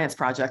community science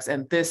projects.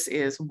 And this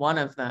is one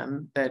of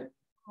them that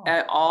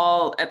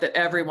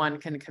everyone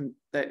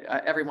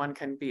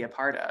can be a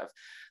part of.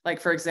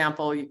 Like, for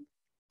example,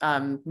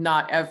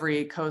 not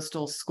every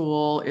coastal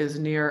school is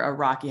near a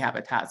rocky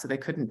habitat, so they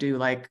couldn't do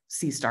like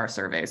sea star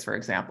surveys, for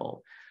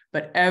example,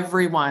 but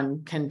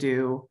everyone can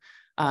do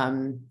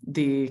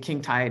the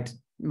king tide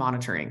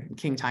monitoring,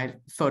 king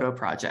tide photo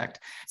project.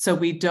 So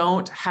we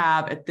don't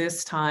have at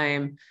this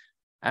time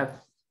a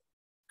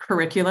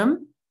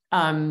curriculum,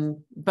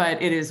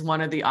 but it is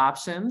one of the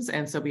options.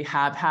 And so we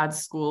have had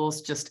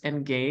schools just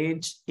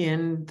engage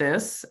in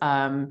this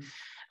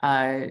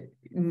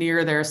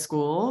near their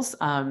schools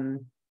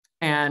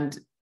and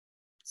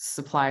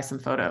supply some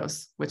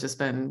photos, which has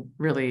been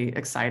really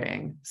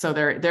exciting. So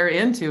they're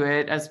into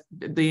it as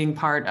being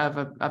part of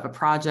a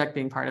project,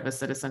 being part of a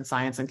citizen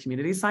science and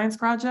community science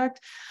project,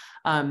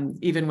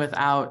 even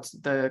without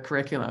the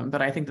curriculum.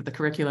 But I think that the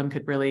curriculum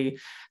could really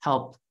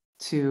help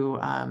to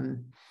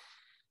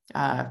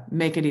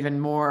make it even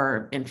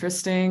more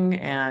interesting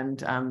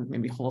and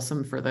maybe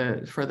wholesome for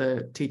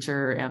the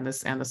teacher and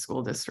the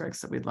school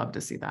districts. So we'd love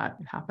to see that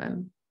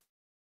happen.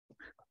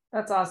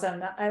 That's awesome.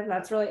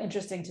 That's really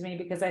interesting to me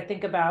because I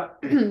think about,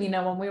 you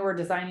know, when we were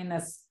designing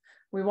this,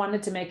 we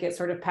wanted to make it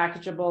sort of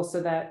packageable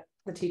so that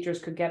the teachers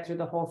could get through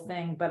the whole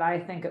thing. But I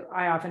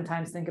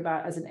oftentimes think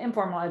about, as an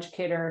informal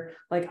educator,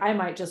 like I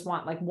might just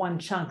want like one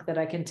chunk that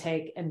I can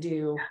take and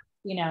do,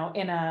 you know,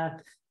 in a,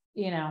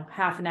 you know,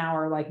 half an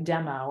hour like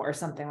demo or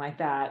something like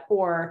that.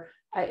 Or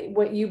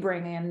what you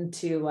bring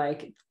into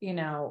like, you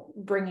know,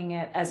 bringing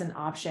it as an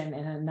option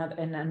in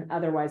an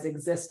otherwise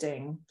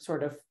existing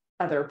sort of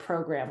other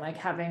program, like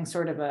having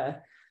sort of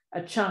a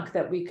chunk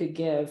that we could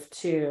give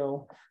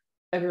to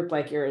a group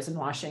like yours in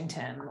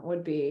Washington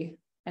would be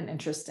an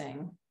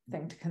interesting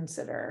thing to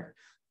consider.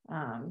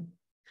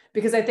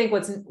 Because I think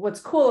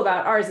what's cool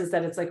about ours is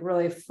that it's like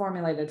really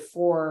formulated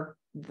for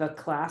the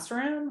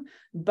classroom,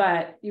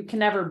 but you can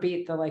never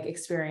beat the like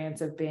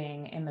experience of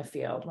being in the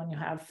field when you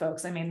have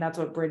folks. I mean, that's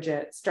what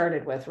Bridget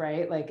started with,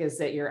 right? Like, is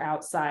that you're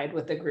outside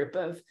with a group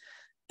of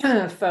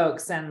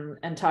folks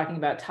and talking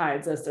about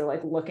tides as they're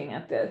like looking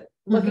at the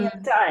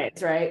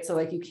tides, right? So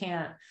like you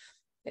can't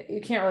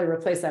really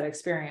replace that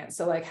experience.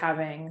 So like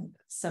having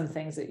some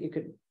things that you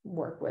could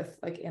work with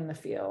like in the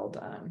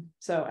field.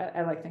 So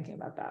I like thinking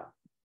about that.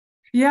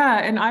 Yeah,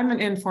 and I'm an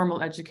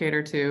informal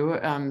educator too.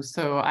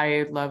 So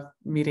I love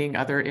meeting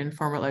other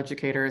informal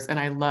educators, and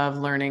I love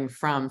learning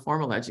from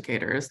formal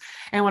educators.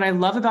 And what I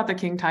love about the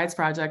King Tides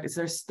Project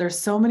is there's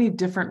so many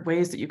different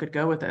ways that you could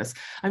go with this.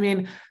 I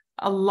mean,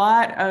 a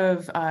lot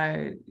of,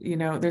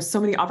 there's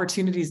so many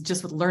opportunities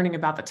just with learning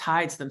about the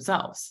tides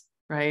themselves,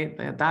 right?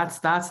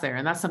 That's there.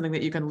 And that's something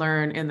that you can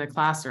learn in the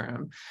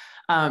classroom.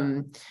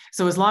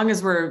 So as long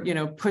as we're,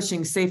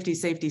 pushing safety,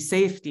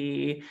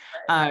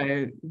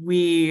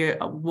 we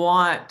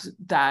want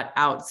that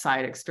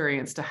outside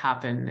experience to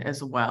happen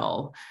as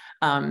well.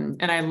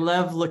 And I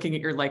love looking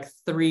at your like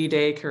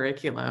 3-day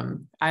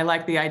curriculum. I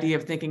like the idea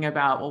of thinking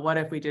about, well, what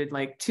if we did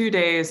like 2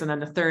 days and then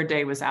the 3rd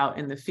day was out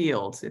in the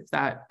field, if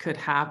that could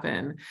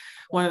happen.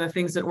 One of the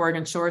things that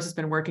Oregon Shores has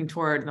been working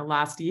toward in the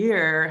last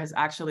year has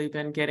actually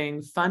been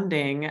getting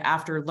funding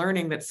after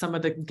learning that some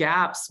of the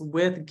gaps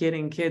with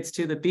getting kids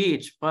to the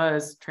beach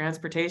was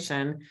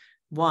transportation,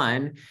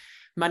 1,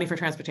 money for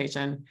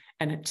transportation,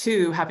 and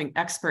 2, having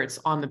experts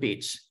on the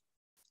beach.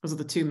 Those are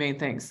the 2 main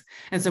things.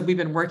 And so we've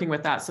been working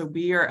with that. So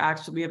we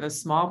have a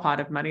small pot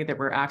of money that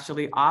we're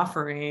actually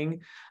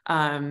offering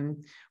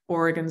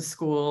Oregon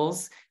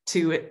schools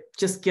to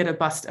just get a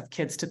bus of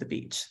kids to the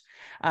beach.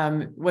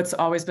 What's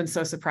always been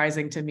so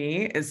surprising to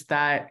me is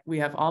that we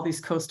have all these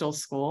coastal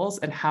schools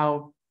and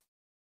how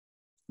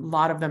a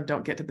lot of them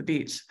don't get to the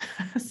beach.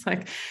 It's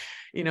like,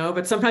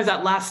 but sometimes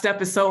that last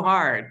step is so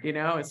hard,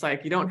 it's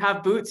like, you don't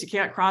have boots, you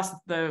can't cross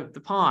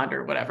the pond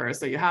or whatever.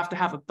 So you have to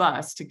have a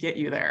bus to get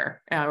you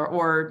there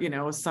or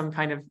some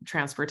kind of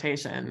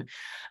transportation.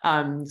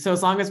 So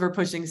as long as we're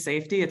pushing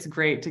safety, it's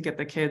great to get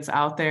the kids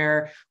out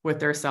there with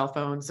their cell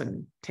phones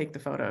and take the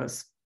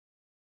photos.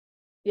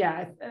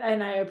 Yeah.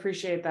 And I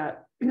appreciate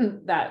that,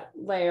 that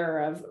layer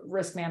of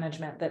risk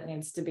management that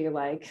needs to be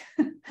like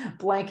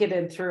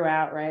blanketed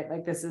throughout, right?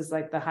 Like this is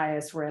like the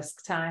highest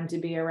risk time to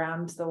be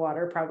around the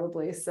water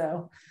probably.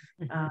 So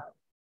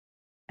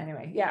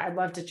anyway, yeah, I'd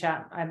love to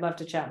chat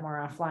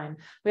more offline.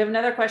 We have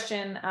another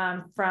question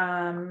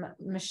from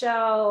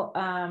Michelle.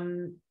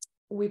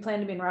 We plan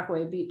to be in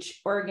Rockaway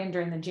Beach, Oregon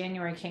during the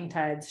January king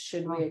tides.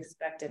 Should we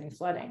expect any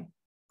flooding?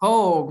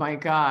 Oh my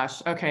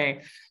gosh.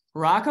 Okay.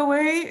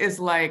 Rockaway is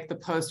like the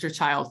poster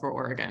child for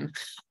Oregon.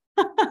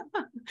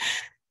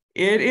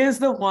 It is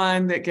the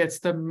one that gets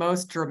the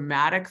most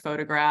dramatic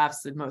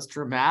photographs, the most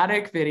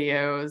dramatic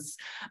videos.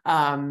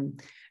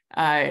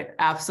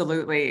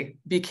 Absolutely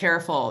be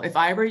careful. If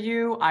I were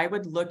you, I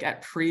would look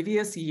at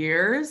previous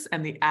years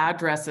and the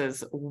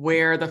addresses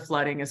where the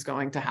flooding is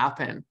going to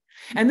happen.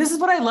 And this is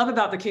what I love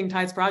about the King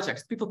Tides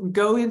projects. People can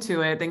go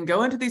into it, they can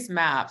go into these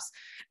maps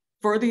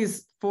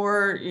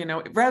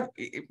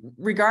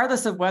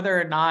regardless of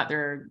whether or not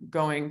they're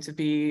going to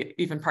be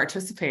even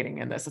participating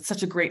in this. It's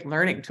such a great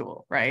learning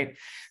tool, right?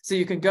 So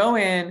you can go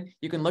in,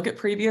 you can look at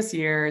previous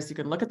years, you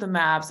can look at the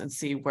maps and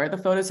see where the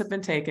photos have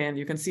been taken.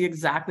 You can see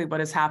exactly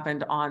what has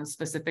happened on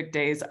specific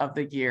days of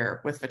the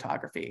year with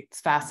photography. It's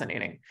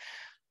fascinating.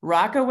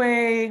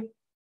 Rockaway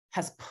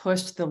has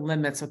pushed the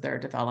limits with their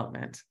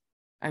development.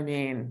 I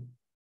mean,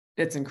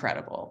 it's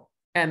incredible.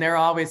 And they're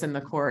always in the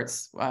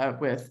courts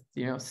with,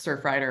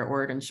 Surfrider,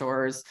 Oregon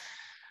Shores,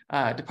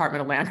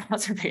 Department of Land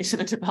Conservation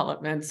and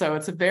Development. So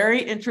it's a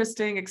very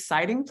interesting,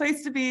 exciting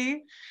place to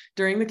be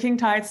during the King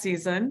Tide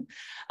season.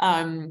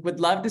 Would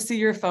love to see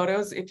your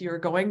photos. If you're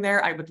going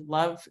there, I would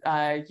love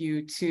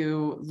you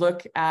to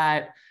look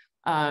at,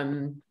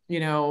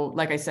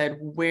 like I said,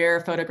 where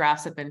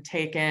photographs have been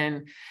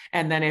taken.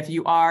 And then if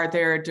you are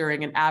there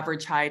during an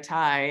average high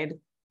tide,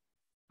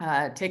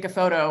 take a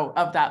photo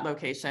of that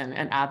location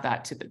and add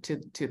that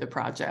to the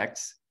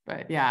project.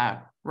 But yeah,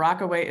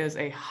 Rockaway is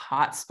a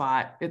hot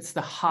spot. It's the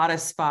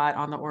hottest spot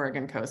on the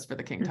Oregon coast for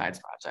the King Tides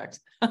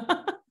project.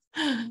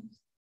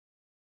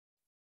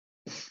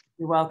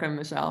 You're welcome,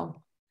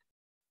 Michelle.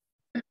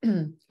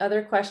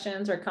 Other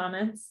questions or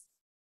comments?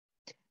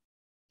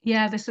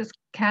 Yeah, this is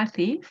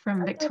Kathy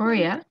from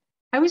Victoria.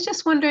 I was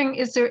just wondering,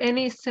 is there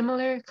any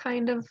similar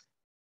kind of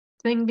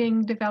thing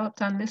being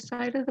developed on this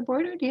side of the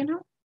border? Do you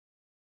know?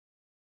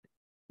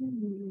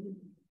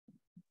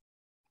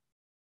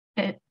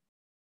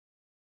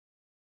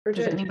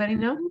 Does anybody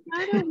know?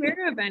 I'm not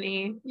aware of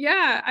any.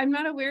 Yeah, I'm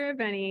not aware of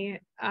any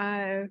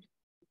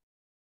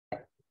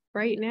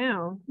right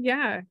now.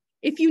 Yeah.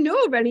 if you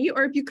know of any,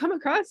 or if you come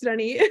across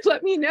any,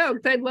 let me know,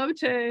 because I'd love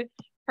to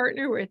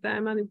partner with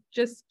them. I'm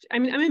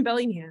in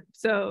Bellingham,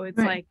 so it's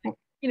Right. like,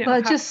 you know,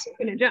 Well, how just are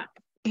you gonna jump?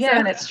 yeah, So-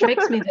 and it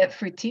strikes me that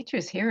for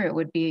teachers here, it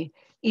would be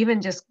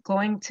even just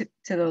going to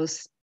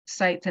those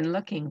sites and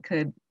looking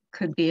could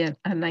be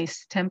a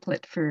nice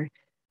template for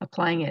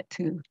applying it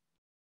to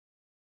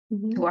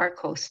our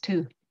coast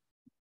too.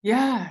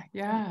 Yeah,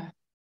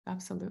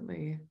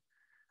 absolutely.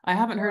 I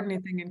haven't heard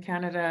anything in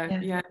Canada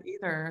yet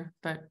either,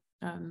 but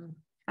I'm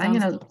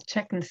gonna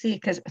check and see,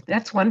 because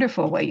that's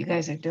wonderful what you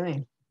guys are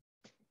doing.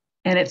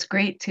 And it's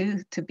great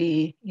too to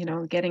be, you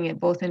know, getting it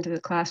both into the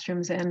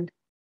classrooms and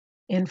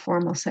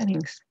informal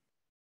settings.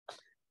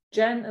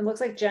 Jen, it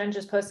looks like Jen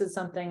just posted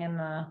something in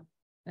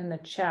the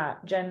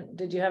chat. Jen,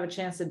 did you have a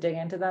chance to dig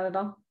into that at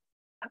all?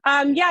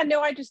 Yeah,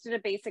 no, I just did a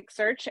basic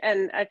search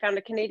and I found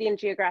a Canadian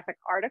Geographic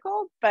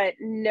article, but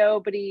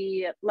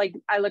nobody, like,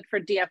 I looked for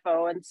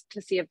DFO and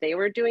to see if they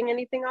were doing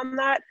anything on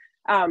that.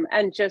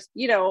 And just,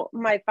 you know,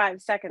 my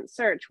 5-second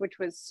search, which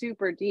was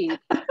super deep,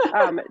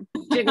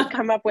 didn't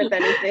come up with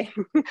anything.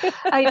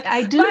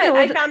 I do but know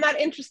I found that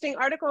interesting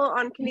article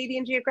on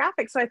Canadian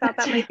Geographic, so I thought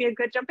that might be a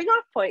good jumping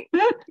off point.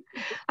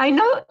 I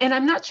know, and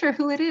I'm not sure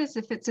who it is,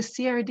 if it's a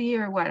CRD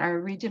or what, our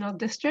regional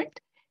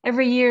district.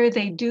 Every year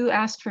they do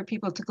ask for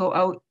people to go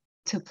out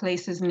to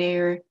places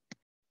near,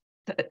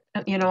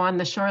 you know, on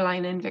the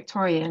shoreline in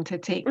Victoria and to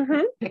take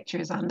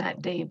pictures on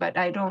that day, but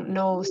I don't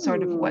know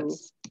sort of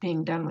what's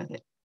being done with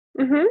it.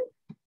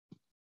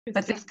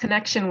 But this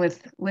connection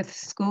with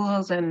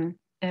schools and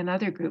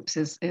other groups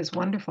is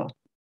wonderful.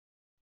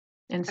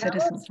 And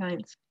citizen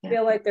science. I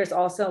feel like there's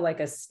also like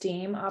a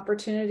STEAM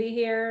opportunity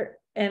here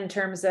in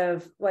terms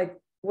of like,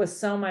 with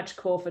so much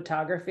cool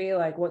photography,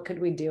 like what could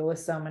we do with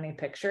so many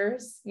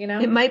pictures, you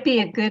know? It might be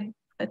a good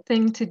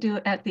thing to do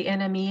at the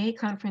NMEA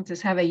conference,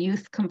 is have a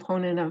youth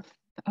component of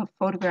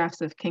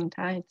photographs of king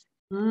tides.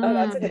 Oh,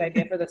 that's a good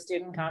idea for the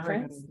student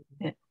conference.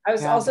 Yeah. I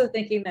was also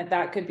thinking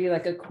that could be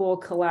like a cool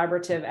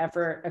collaborative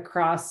effort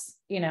across,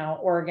 you know,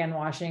 Oregon,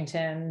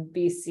 Washington,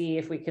 BC,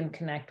 if we can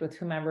connect with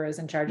whomever is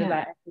in charge of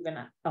that, even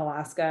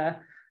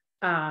Alaska,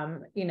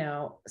 you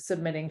know,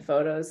 submitting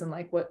photos and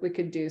like what we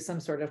could do,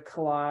 some sort of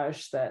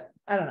collage that,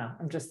 I don't know,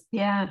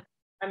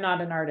 I'm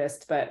not an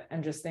artist, but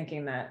I'm just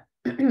thinking that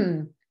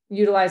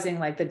utilizing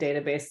like the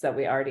databases that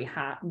we already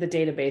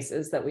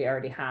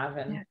have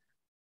and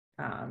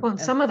well,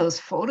 some of those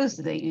photos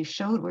that you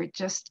showed were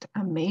just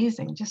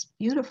amazing, just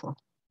beautiful.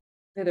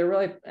 They're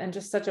really, and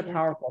just such a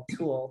powerful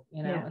tool,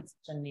 you know. It's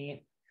such a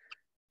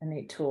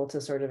neat tool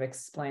to sort of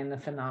explain the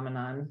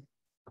phenomenon.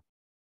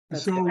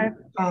 So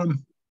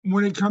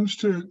when it comes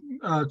to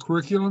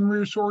curriculum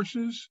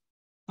resources,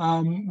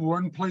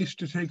 one place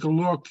to take a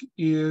look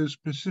is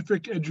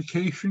Pacific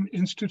Education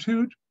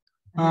Institute.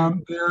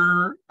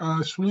 Their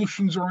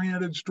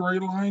solutions-oriented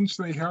storylines,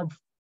 they have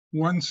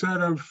one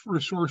set of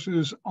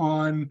resources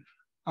on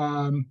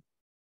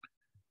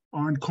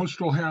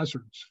coastal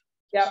hazards.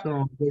 Yeah.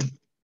 So they've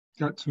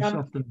got some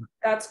stuff there.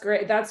 That's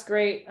great. That's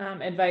great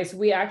advice.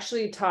 We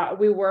actually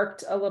we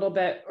worked a little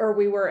bit, or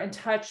we were in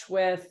touch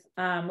with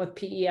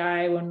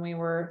PEI when we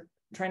were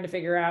trying to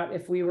figure out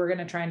if we were going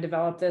to try and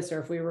develop this,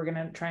 or if we were going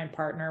to try and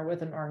partner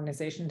with an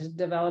organization to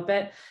develop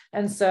it.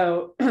 And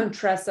so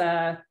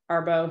Tressa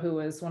Arbo, who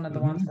was one of the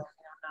ones working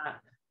on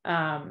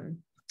that,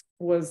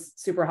 was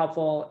super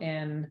helpful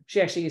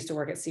she actually used to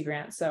work at Sea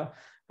Grant. So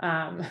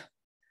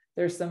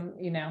there's some,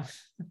 you know,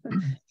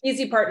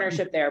 easy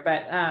partnership there,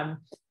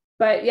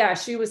 but yeah,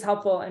 she was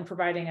helpful in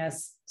providing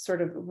us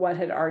sort of what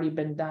had already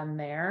been done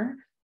there.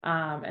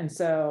 And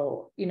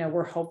so, you know,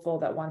 we're hopeful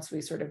that once we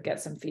sort of get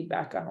some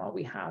feedback on what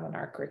we have in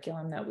our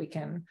curriculum, that we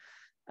can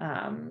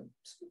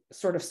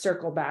sort of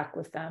circle back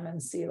with them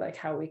and see like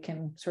how we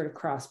can sort of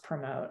cross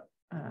promote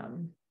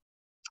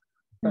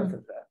both of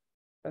them.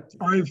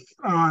 I've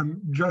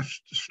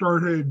just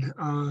started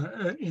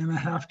in a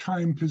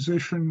half-time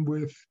position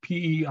with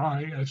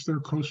PEI as their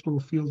coastal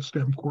field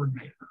STEM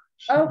coordinator.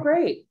 So, oh,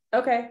 great.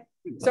 Okay.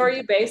 So are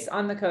you based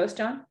on the coast,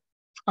 John?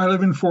 I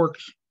live in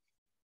Forks.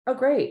 Oh,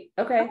 great.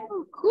 Okay.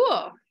 Oh,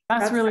 cool.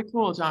 That's really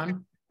cool,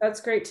 John. That's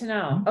great to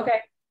know.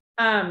 Okay.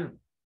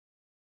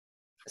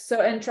 So,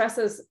 and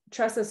Tressa's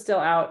still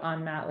out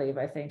on mat leave,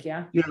 I think.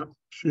 Yeah. Yeah,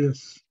 she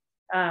is.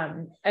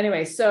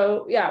 Anyway,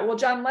 so yeah, well,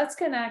 John, let's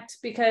connect,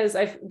 because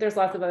there's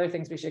lots of other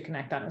things we should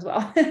connect on as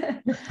well.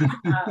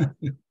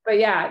 But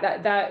yeah,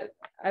 that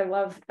I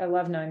love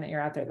knowing that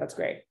you're out there. That's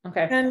great.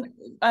 Okay. And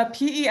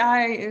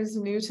PEI is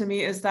new to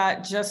me. Is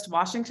that just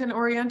Washington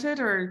oriented,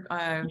 or?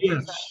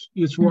 Yes,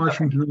 it's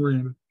Washington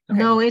oriented. Okay.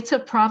 No, it's a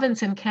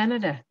province in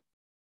Canada.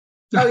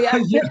 Oh yeah.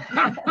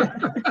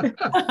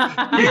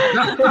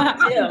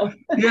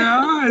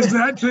 Yeah, is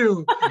that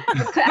too?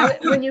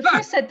 When you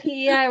first said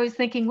PEI, I was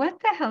thinking, what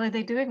the hell are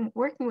they doing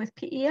working with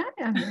PEI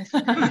on this?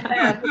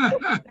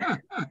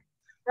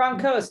 Wrong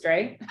coast,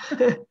 right?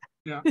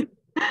 Yeah.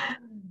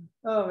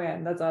 Oh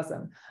man, that's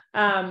awesome.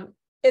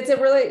 It's a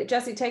really,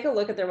 Jesse, take a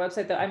look at their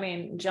website though. I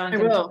mean, John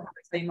can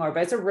say more,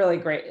 but it's a really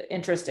great,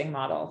 interesting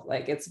model.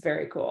 Like, it's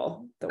very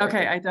cool.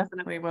 Okay, I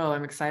definitely will.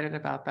 I'm excited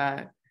about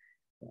that.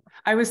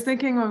 I was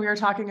thinking when we were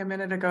talking a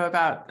minute ago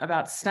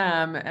about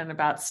STEM and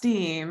about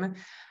STEAM,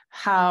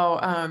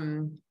 how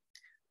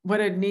what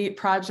a neat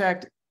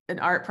project, an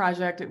art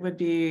project it would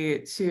be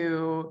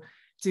to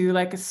do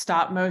like a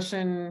stop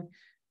motion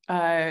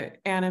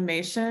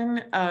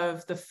animation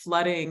of the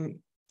flooding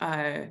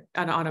on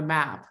a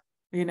map,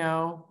 you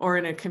know, or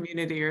in a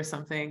community or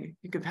something.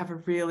 You could have a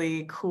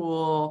really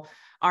cool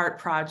art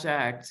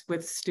project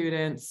with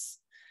students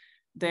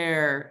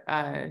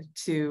there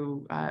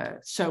to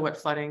show what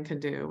flooding can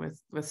do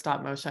with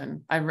stop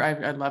motion. I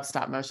love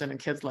stop motion and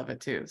kids love it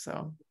too.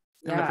 So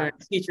I don't know if there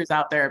are teachers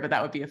out there, but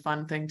that would be a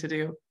fun thing to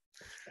do.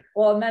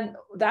 Well, and then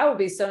that would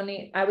be so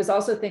neat. I was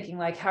also thinking,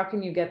 like, how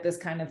can you get this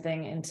kind of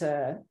thing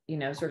into, you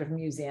know, sort of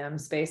museum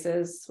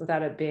spaces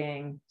without it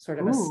being sort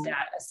of a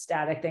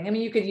static thing? I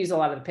mean, you could use a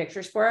lot of the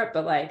pictures for it,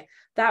 but like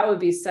that would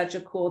be such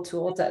a cool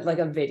tool to like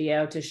a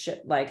video to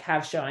like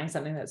have showing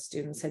something that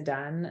students had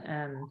done.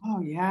 And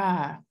oh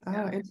yeah,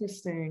 oh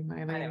interesting.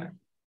 Anyway,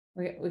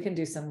 we can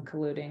do some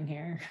colluding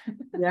here.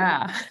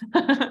 Yeah.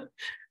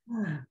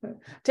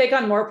 Take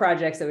on more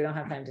projects that we don't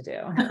have time to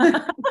do.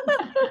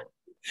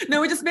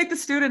 No, we just make the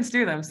students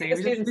do them. See,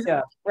 we just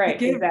right?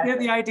 Give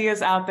the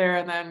ideas out there,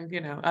 and then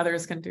you know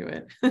others can do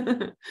it.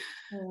 We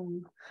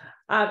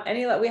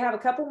have a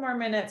couple more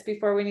minutes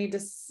before we need to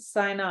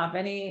sign off.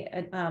 Any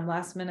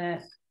last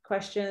minute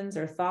questions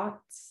or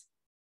thoughts?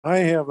 I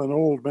have an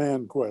old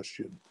man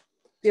question.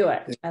 Do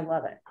it. I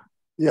love it.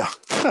 Yeah.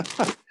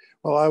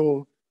 Well, I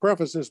will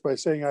preface this by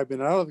saying I've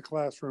been out of the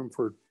classroom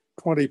for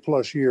 20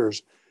 plus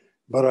years,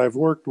 but I've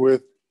worked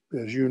with,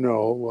 as you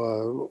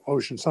know,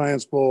 Ocean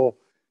Science Bowl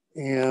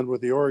and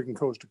with the Oregon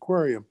Coast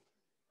Aquarium.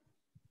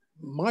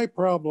 My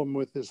problem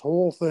with this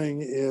whole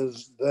thing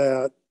is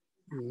that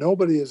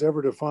nobody has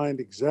ever defined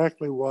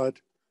exactly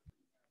what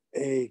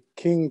a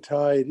king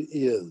tide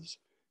is.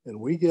 And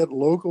we get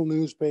local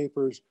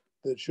newspapers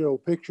that show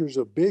pictures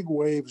of big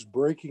waves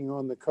breaking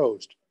on the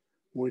coast,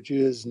 which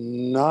is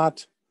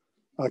not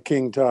a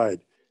king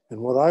tide.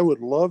 And what I would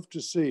love to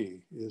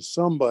see is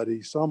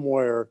somebody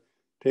somewhere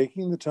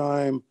taking the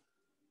time,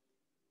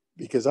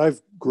 because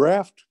I've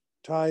graphed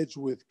tides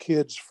with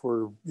kids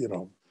for, you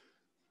know,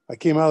 I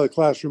came out of the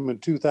classroom in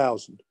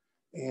 2000,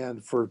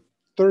 and for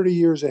 30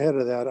 years ahead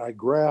of that, I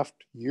graphed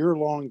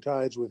year-long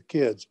tides with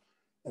kids,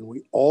 and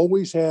we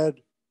always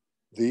had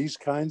these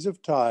kinds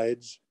of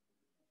tides.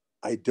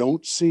 I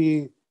don't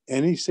see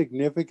any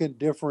significant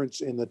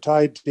difference in the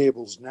tide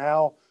tables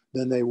now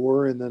than they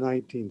were in the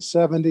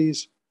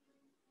 1970s.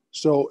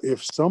 So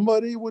if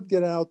somebody would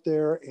get out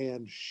there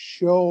and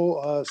show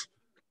us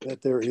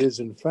that there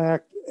is in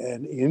fact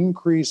an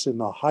increase in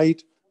the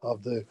height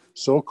of the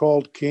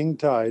so-called king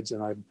tides,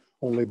 and I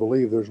only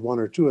believe there's one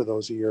or two of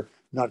those a year,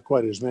 not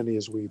quite as many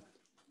as we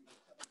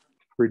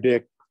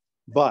predict,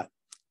 but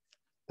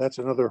that's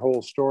another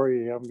whole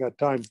story. I haven't got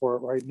time for it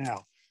right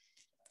now.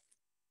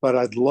 But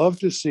I'd love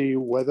to see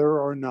whether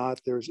or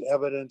not there's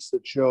evidence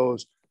that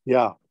shows,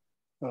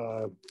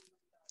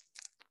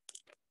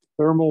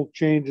 thermal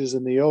changes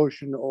in the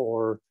ocean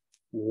or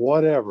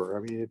whatever.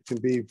 I mean, it can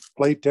be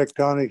plate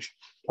tectonics,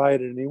 tie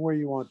it anywhere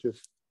you want to.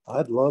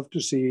 I'd love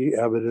to see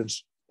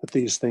evidence that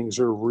these things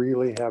are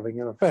really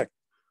having an effect.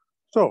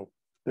 So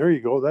there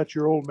you go. That's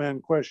your old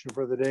man question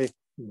for the day.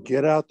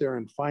 Get out there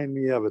and find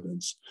me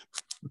evidence.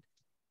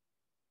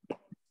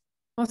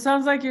 Well, it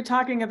sounds like you're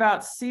talking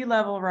about sea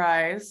level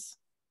rise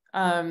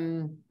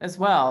as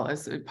well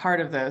as part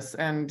of this.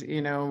 And,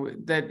 you know,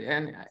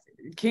 and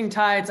king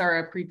tides are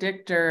a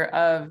predictor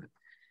of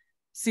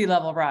sea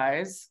level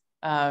rise.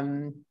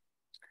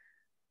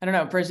 I don't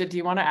know, Bridget, do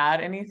you want to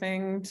add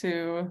anything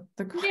to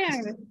the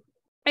question?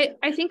 Yeah,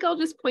 I think I'll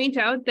just point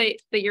out that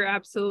you're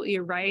absolutely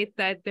right,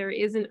 that there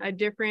isn't a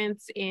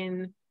difference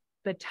in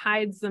the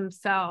tides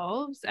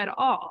themselves at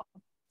all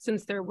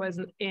since there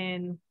wasn't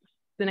in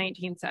the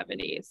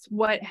 1970s.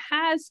 What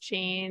has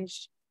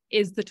changed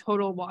is the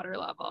total water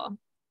level.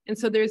 And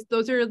so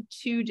those are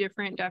two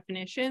different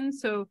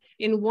definitions. So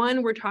in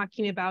one, we're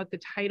talking about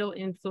the tidal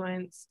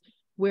influence,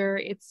 where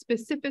it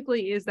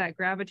specifically is that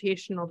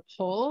gravitational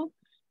pull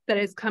that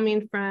is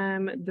coming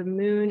from the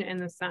moon and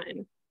the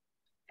sun.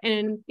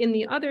 And in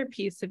the other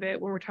piece of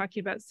it, when we're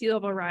talking about sea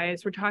level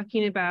rise, we're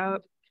talking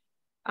about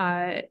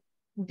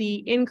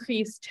the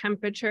increased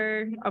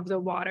temperature of the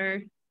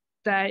water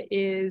that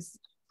is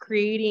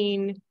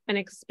creating an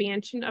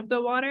expansion of the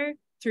water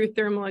through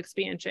thermal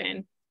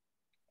expansion.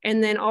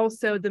 And then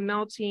also the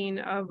melting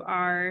of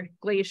our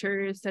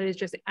glaciers that is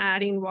just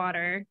adding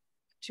water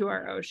to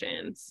our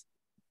oceans.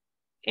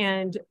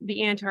 And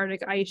the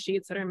Antarctic ice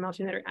sheets that are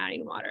melting that are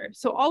adding water.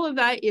 So all of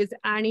that is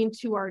adding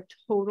to our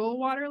total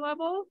water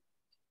level.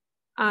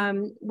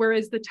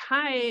 Whereas the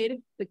tide,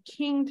 the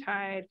king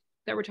tide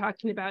that we're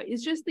talking about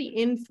is just the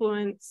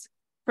influence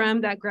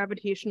from that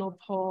gravitational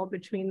pull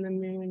between the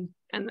moon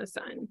and the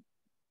sun.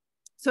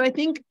 So I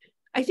think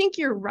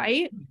you're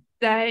right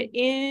that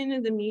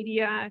in the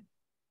media,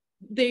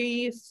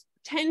 they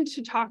tend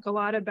to talk a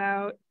lot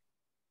about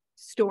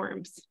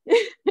storms.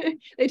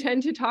 They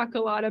tend to talk a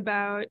lot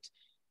about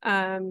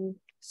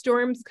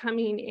storms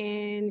coming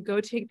in, go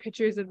take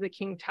pictures of the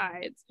king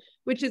tides,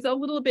 which is a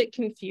little bit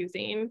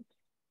confusing.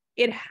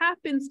 It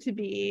happens to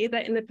be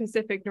that in the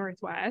Pacific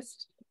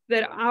Northwest,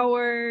 that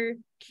our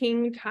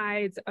king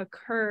tides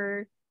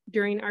occur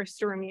during our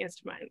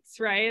stormiest months,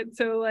 right?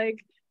 So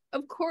like,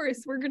 of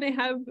course, we're going to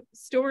have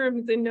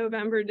storms in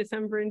November,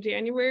 December, and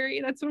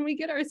January. That's when we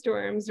get our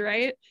storms,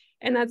 right?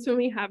 And that's when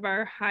we have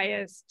our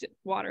highest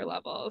water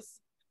levels.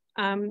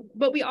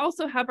 But we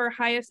also have our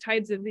highest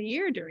tides of the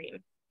year during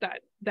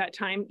that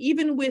time,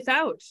 even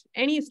without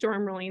any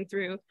storm rolling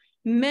through.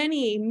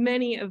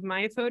 Many of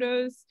my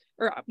photos,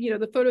 or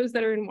the photos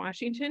that are in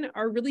Washington,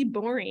 are really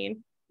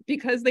boring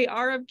because they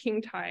are of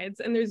king tides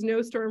and there's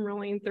no storm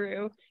rolling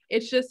through.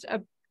 It's just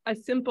a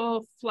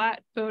simple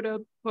flat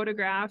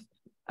photograph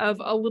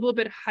of a little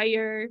bit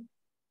higher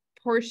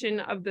portion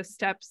of the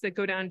steps that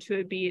go down to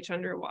a beach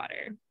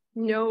underwater.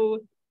 No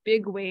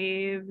big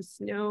waves,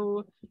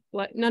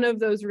 none of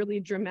those really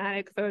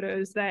dramatic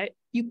photos that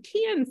you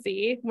can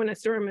see when a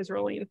storm is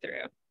rolling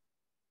through.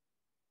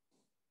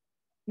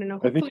 I don't know.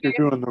 I think you're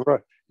doing the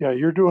right. Yeah,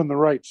 you're doing the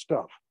right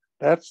stuff.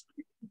 That's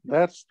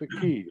the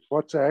key.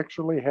 What's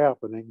actually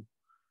happening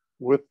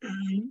with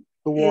the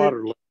water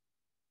level,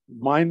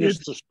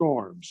 minus the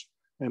storms.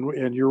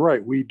 And you're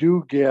right. We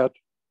do get,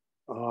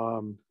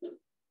 I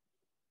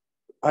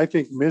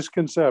think,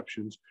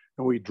 misconceptions,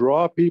 and we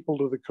draw people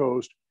to the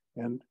coast.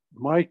 And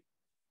my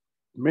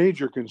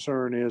major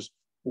concern is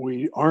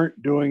we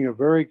aren't doing a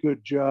very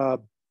good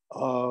job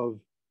of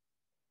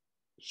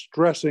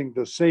stressing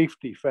the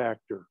safety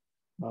factor.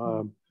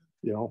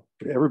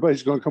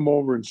 Everybody's going to come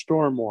over and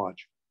storm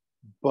watch,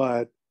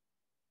 but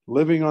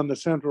living on the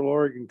Central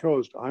Oregon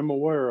coast, I'm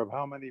aware of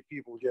how many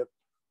people get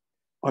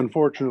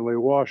unfortunately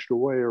washed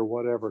away or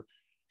whatever.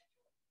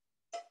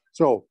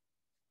 So,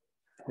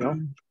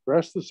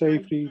 stress the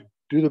safety,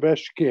 do the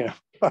best you can.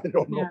 I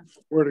don't know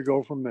where to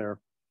go from there.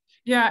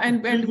 Yeah,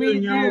 and we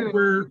do.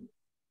 We're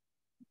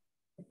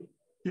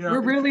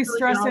really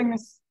stressing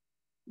this.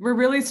 We're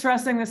really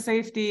stressing the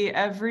safety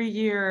every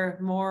year,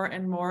 more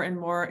and more and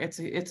more. It's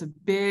a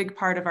big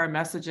part of our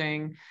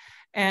messaging.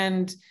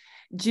 And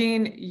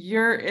Jean,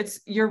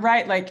 you're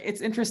right. Like,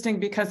 it's interesting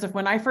because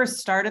when I first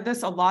started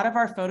this, a lot of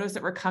our photos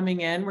that were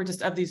coming in were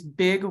just of these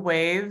big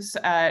waves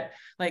at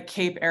like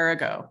Cape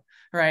Arago,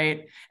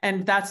 right?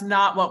 And that's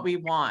not what we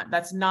want.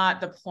 That's not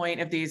the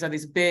point of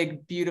these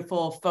big,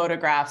 beautiful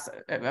photographs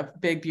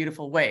of big,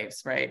 beautiful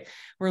waves, right?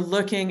 We're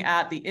looking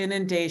at the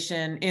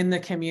inundation in the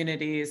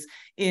communities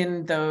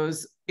in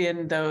those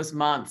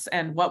months.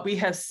 And what we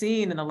have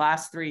seen in the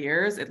last 3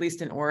 years, at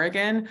least in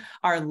Oregon,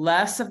 are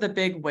less of the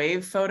big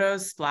wave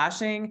photos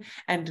splashing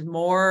and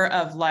more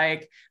of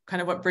like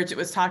kind of what Bridget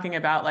was talking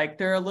about. Like,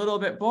 they're a little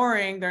bit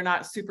boring. They're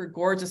not super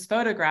gorgeous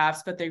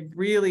photographs, but they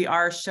really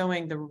are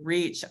showing the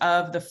reach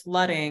of the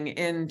flooding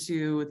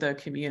into the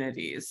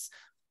communities.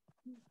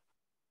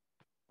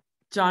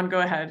 John, go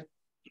ahead.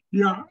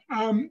 Yeah,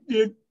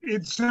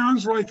 it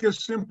sounds like a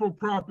simple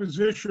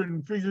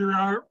proposition, figure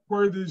out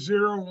where the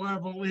zero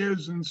level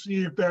is and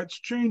see if that's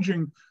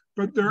changing.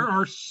 But there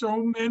are so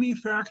many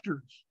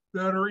factors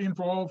that are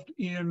involved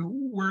in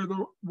where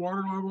the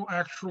water level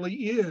actually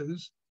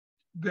is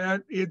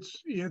that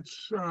it's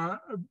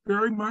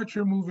very much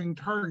a moving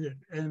target,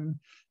 and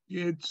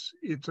it's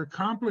a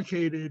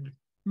complicated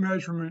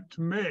measurement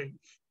to make,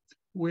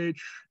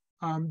 which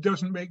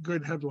doesn't make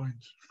good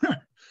headlines.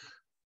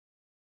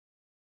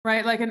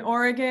 Right, like in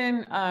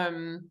Oregon,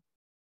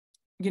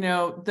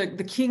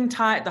 the king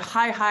tide, the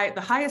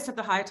highest of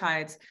the high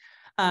tides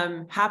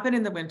happen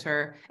in the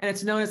winter, and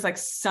it's known as like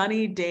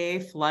sunny day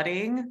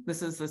flooding.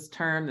 This is this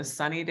term, the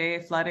sunny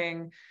day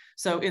flooding.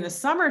 So in the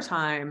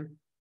summertime,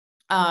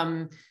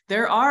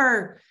 there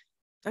are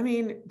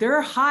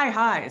high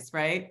highs,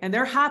 right? And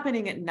they're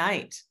happening at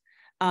night.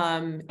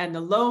 And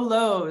the low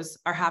lows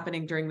are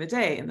happening during the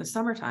day in the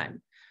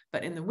summertime.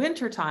 But in the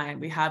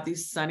wintertime, we have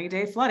these sunny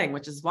day flooding,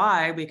 which is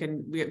why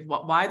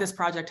why this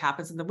project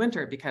happens in the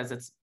winter, because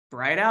it's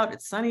bright out,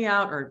 it's sunny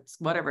out, or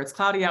whatever, it's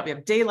cloudy out, we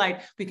have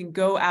daylight, we can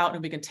go out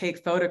and we can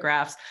take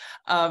photographs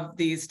of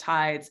these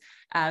tides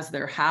as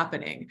they're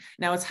happening.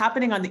 Now, it's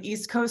happening on the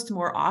East Coast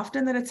more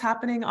often than it's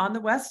happening on the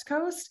West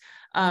Coast.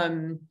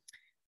 And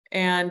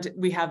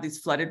we have these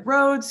flooded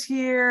roads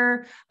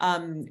here.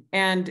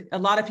 And a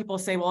lot of people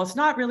say, well, it's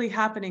not really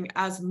happening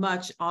as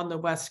much on the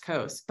West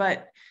Coast.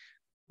 But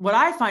what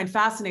I find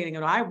fascinating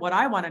and what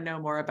I want to know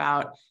more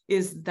about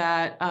is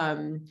that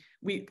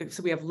we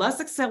have less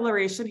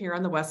acceleration here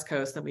on the West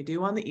Coast than we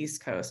do on the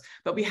East Coast,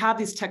 but we have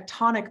these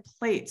tectonic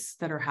plates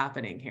that are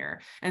happening here.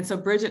 And so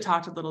Bridget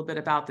talked a little bit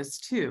about this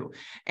too.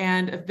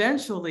 And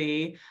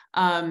eventually,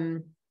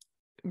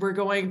 we're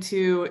going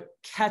to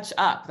catch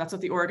up. That's what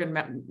the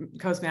Oregon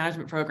Coast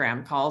Management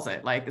Program calls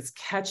it. Like, it's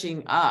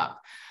catching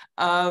up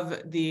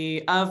of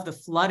the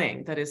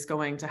flooding that is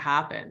going to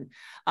happen.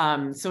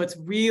 So it's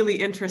really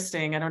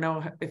interesting. I don't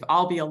know if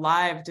I'll be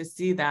alive to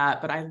see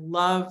that, but I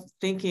love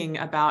thinking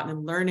about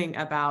and learning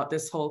about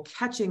this whole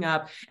catching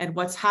up and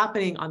what's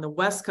happening on the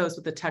West Coast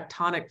with the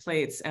tectonic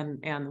plates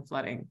and the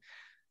flooding.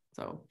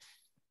 So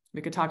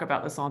we could talk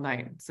about this all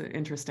night. It's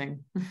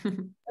interesting.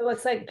 It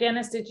looks like,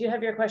 Janice, did you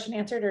have your question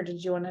answered, or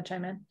did you want to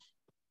chime in?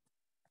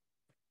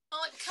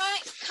 Well,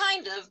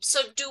 kind of.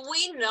 So do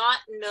we not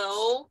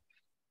know,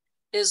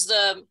 is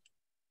the,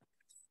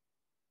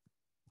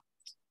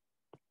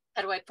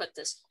 how do I put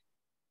this?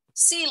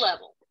 Sea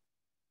level.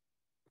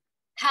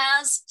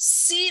 Has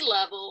sea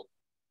level,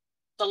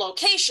 the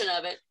location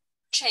of it,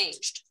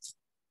 changed?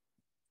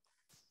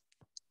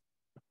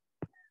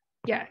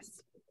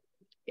 Yes,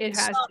 it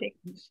has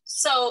changed.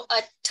 So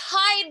a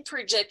tide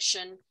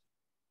prediction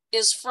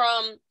is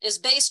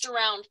based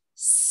around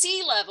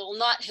sea level,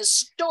 not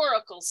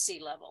historical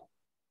sea level.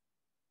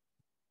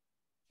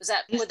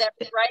 Would that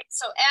be right?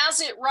 So as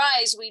it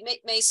rises, we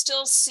may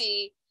still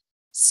see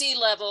sea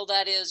level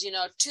that is,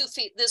 2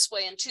 feet this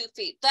way and 2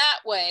 feet that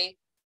way,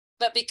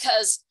 but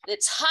because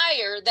it's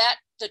higher, that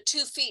the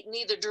 2 feet in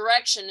either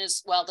direction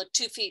is, well, the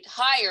 2 feet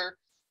higher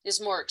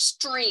is more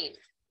extreme.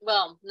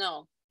 Well,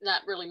 no,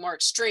 not really more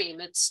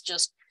extreme. It's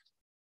just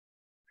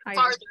higher.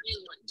 Farther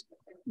inland.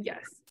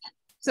 Yes.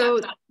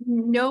 So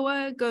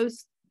NOAA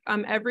goes,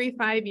 every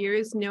 5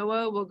 years,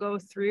 NOAA will go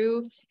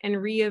through and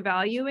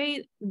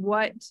reevaluate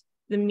what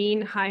the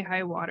mean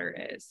high water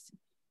is,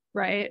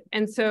 right?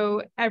 And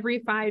so every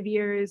 5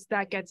 years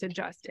that gets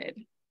adjusted.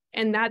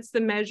 And that's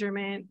the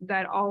measurement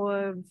that all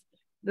of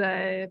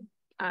the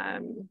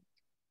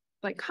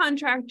like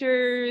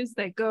contractors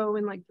that go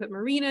and like put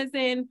marinas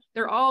in,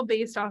 they're all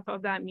based off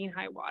of that mean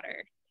high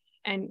water.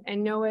 And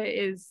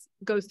NOAA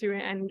goes through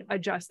and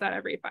adjusts that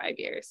every 5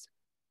 years.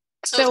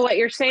 So what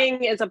you're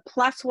saying is a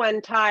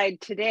 +1 tide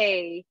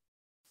today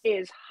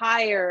is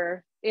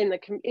higher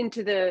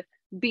into the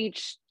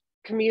beach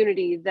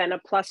community than a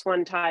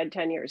 +1 tide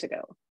 10 years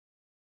ago.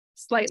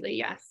 Slightly,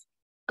 yes.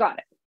 Got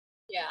it.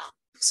 Yeah.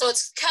 So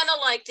it's kind of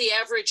like the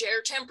average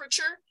air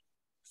temperature.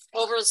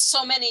 Over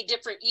so many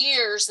different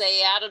years,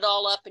 they add it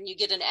all up and you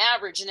get an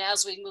average. And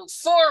as we move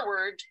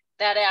forward,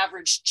 that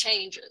average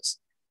changes.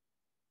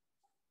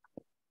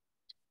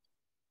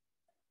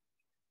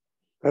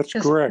 That's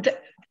correct.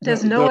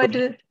 Does NOAA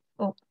do?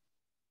 Oh.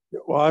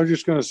 Well, I was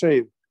just going to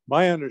say,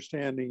 my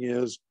understanding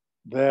is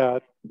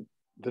that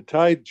the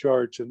tide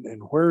charts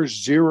and where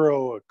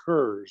zero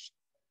occurs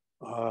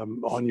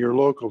on your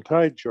local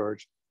tide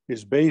charts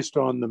is based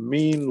on the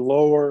mean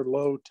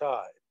low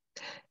tide.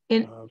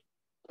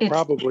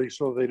 Probably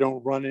so they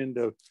don't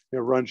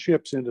run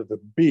ships into the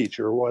beach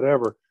or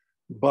whatever.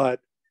 But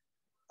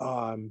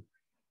that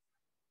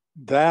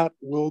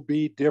will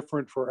be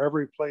different for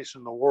every place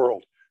in the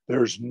world.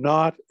 There's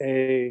not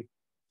a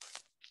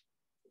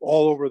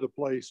all over the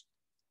place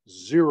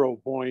 0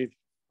 point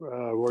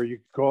where you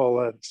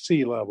call that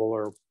sea level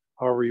or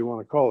however you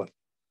want to call it.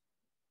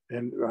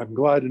 And I'm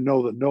glad to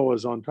know that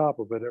NOAA's on top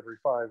of it every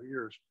 5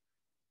 years.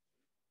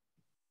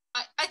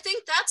 I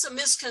think that's a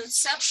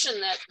misconception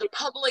that the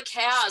public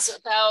has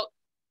about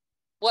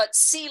what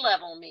sea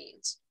level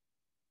means.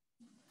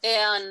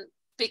 And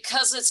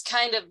because it's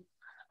kind of,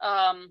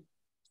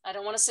 I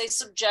don't want to say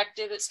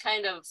subjective, it's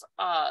kind of,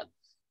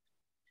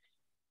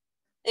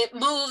 it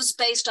moves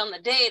based on the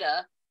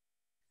data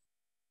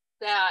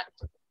that,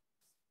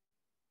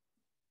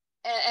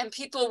 and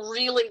people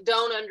really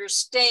don't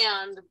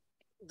understand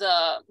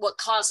what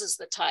causes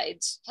the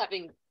tides.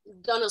 Having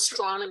done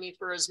astronomy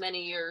for as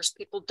many years,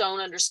 people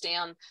don't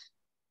understand,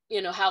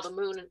 how the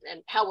moon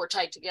and how we're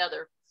tied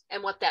together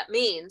and what that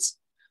means.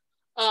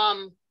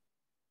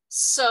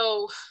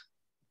 So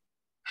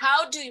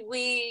how do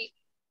we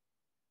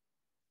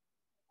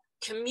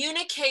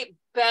communicate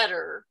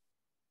better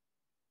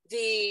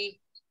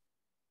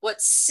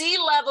what sea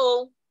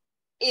level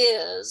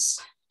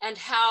is and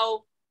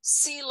how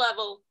sea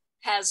level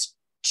has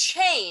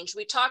changed?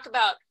 We talk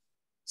about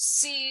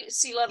sea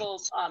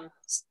level,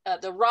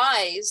 the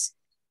rise,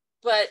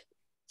 but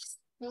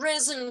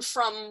risen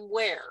from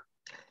where?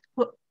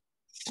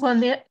 Well,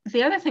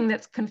 the other thing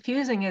that's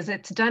confusing is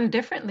it's done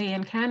differently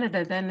in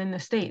Canada than in the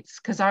States,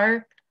 because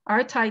our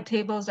tide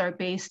tables are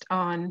based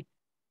on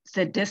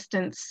the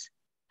distance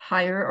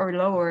higher or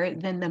lower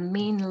than the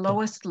mean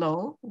lowest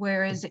low,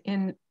 whereas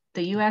in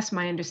the US,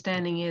 my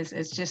understanding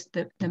is just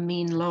the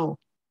mean low.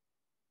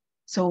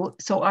 So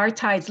our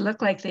tides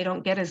look like they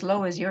don't get as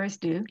low as yours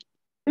do.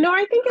 No,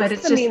 I think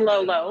it's the mean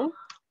low.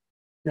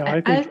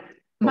 Yeah, I think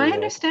my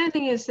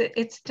understanding is that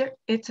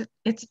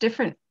it's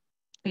different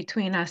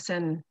between us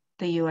and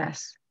the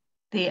US.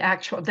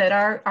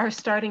 That our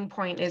starting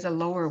point is a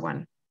lower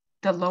one,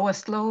 the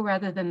lowest low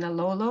rather than the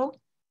low.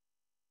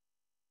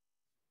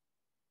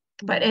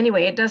 But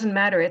anyway, it doesn't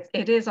matter.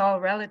 It is all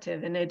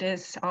relative, and it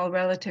is all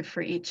relative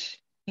for each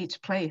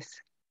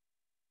place.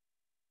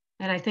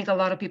 And I think a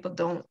lot of people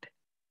don't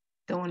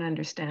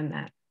understand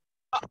that.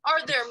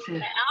 Are there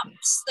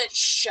maps that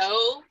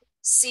show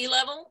sea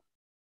level?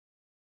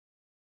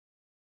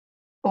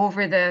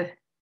 Over the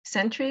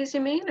centuries,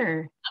 you mean,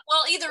 or?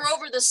 Well, either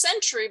over the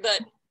century,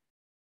 but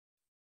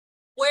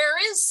where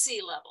is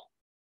sea level?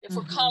 If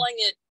we're calling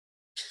it,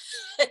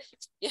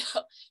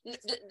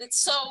 it's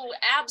so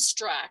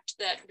abstract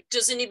that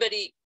does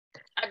anybody?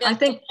 I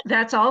think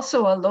that's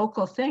also a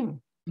local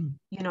thing.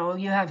 you know,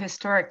 you have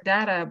historic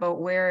data about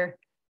where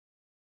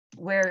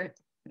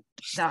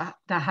the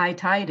high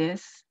tide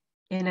is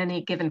in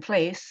any given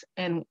place,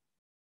 and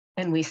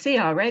we see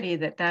already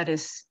that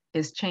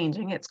is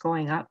changing. It's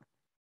going up,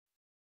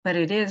 but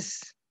it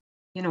is,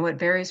 you know, it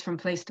varies from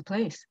place to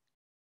place.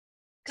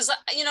 Because,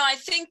 you know, I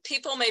think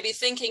people may be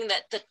thinking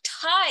that the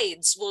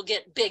tides will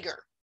get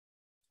bigger,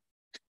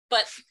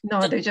 but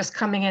no, they're just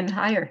coming in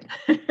higher.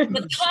 The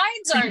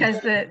tides aren't,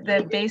 because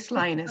the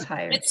baseline is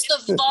higher. It's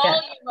the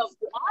volume of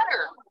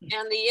water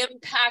and the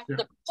impact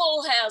the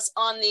pull has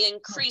on the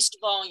increased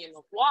volume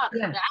of water.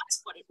 Yeah.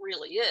 That's what it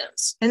really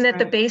is. And that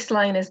the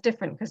baseline is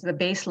different because the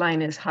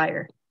baseline is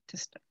higher,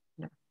 just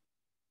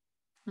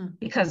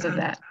because of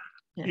that.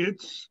 Yeah.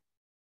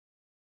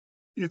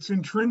 It's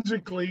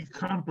intrinsically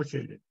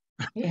complicated.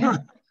 Yeah.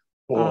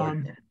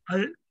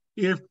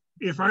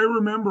 If I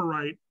remember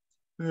right,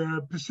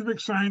 the Pacific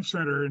Science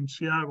Center in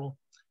Seattle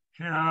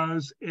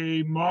has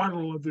a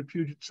model of the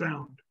Puget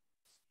Sound,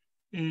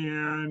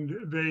 and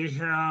they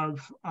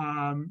have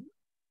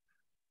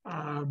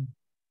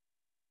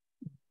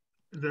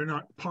they're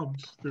not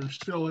pumps, they're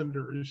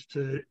cylinders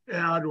to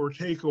add or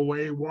take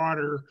away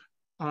water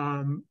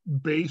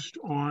based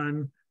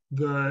on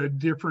the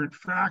different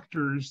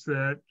factors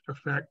that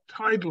affect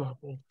tide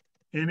level.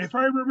 And if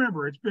I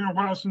remember, it's been a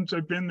while since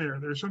I've been there,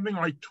 there's something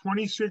like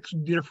 26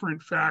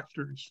 different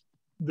factors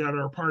that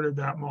are part of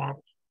that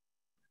model.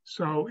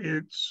 So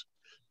it's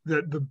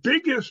that the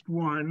biggest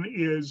one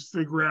is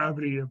the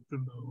gravity of the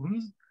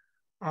moon,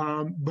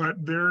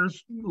 but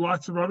there's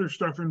lots of other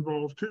stuff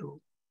involved too.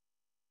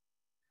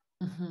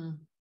 Mm-hmm.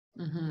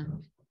 Mm-hmm.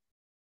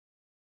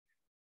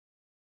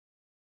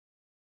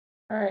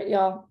 All right,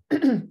 y'all.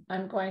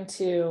 I'm going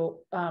to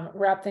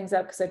wrap things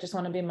up because I just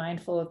want to be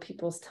mindful of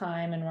people's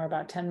time, and we're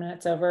about 10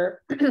 minutes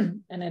over.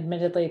 And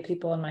admittedly,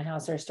 people in my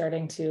house are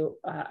starting to,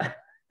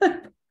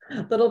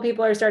 little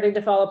people are starting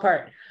to fall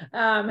apart.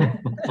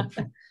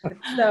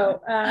 So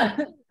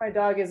my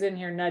dog is in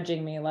here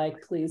nudging me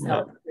like, please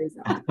help, please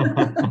help.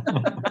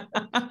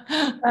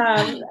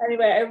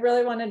 Anyway, I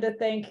really wanted to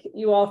thank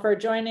you all for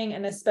joining,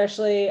 and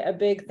especially a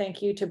big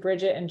thank you to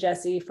Bridget and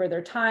Jesse for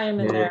their time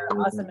and their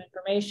awesome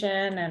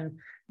information. And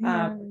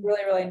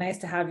really, really nice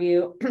to have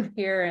you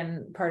here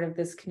and part of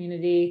this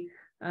community.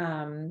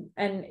 And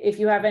if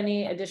you have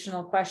any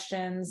additional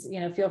questions, you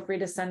know, feel free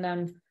to send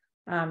them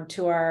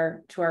to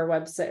our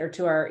website or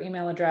to our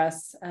email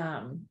address.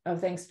 Oh,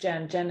 thanks,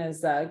 Jen. Jen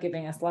is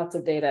giving us lots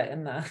of data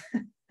in the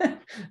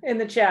in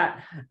the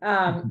chat.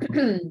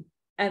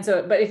 And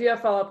so, but if you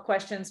have follow-up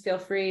questions, feel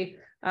free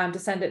to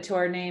send it to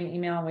our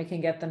email, and we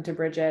can get them to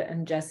Bridget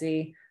and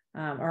Jesse,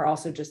 or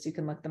also just, you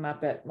can look them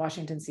up at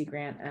Washington Sea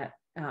Grant at,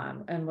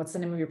 and what's the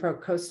name of your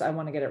Coast? I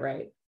want to get it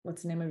right.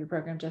 What's the name of your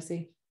program,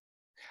 Jesse?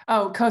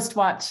 Oh, Coast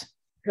Watch.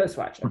 Coast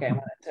Watch. Okay.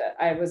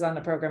 I was on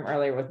the program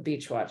earlier with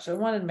Beach Watch, so I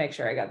wanted to make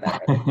sure I got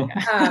that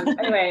right.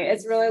 Anyway,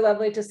 it's really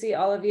lovely to see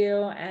all of you,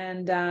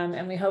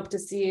 and we hope to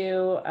see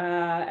you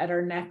at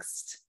our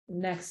next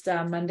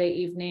Monday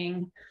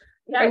evening.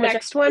 Our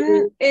next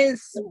one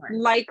is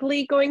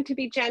likely going to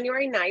be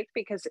January 9th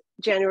because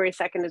January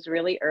 2nd is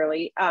really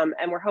early.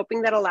 And we're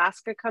hoping that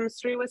Alaska comes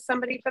through with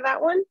somebody for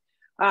that one.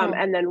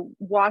 And then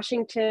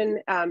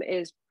Washington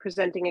is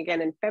presenting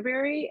again in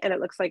February, and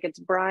it looks like it's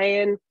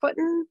Brian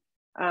Footen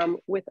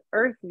with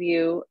Earth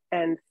View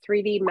and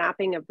 3D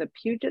mapping of the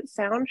Puget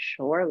Sound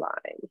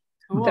shoreline.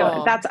 Cool.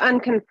 So that's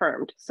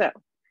unconfirmed. So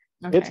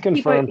it's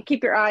confirmed.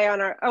 Keep your eye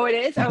on our, oh, it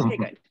is? Okay,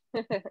 good.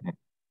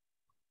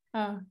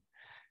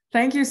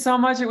 Thank you so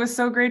much. It was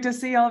so great to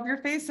see all of your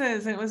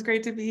faces. It was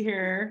great to be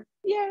here.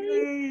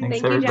 Yay.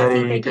 Thanks, Thank everybody. you,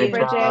 Jesse. Thank you,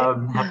 Bridget.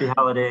 Job. Happy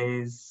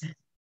holidays.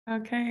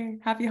 Okay.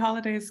 Happy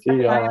holidays.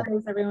 Happy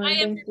holidays, everyone. Bye,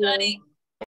 everybody.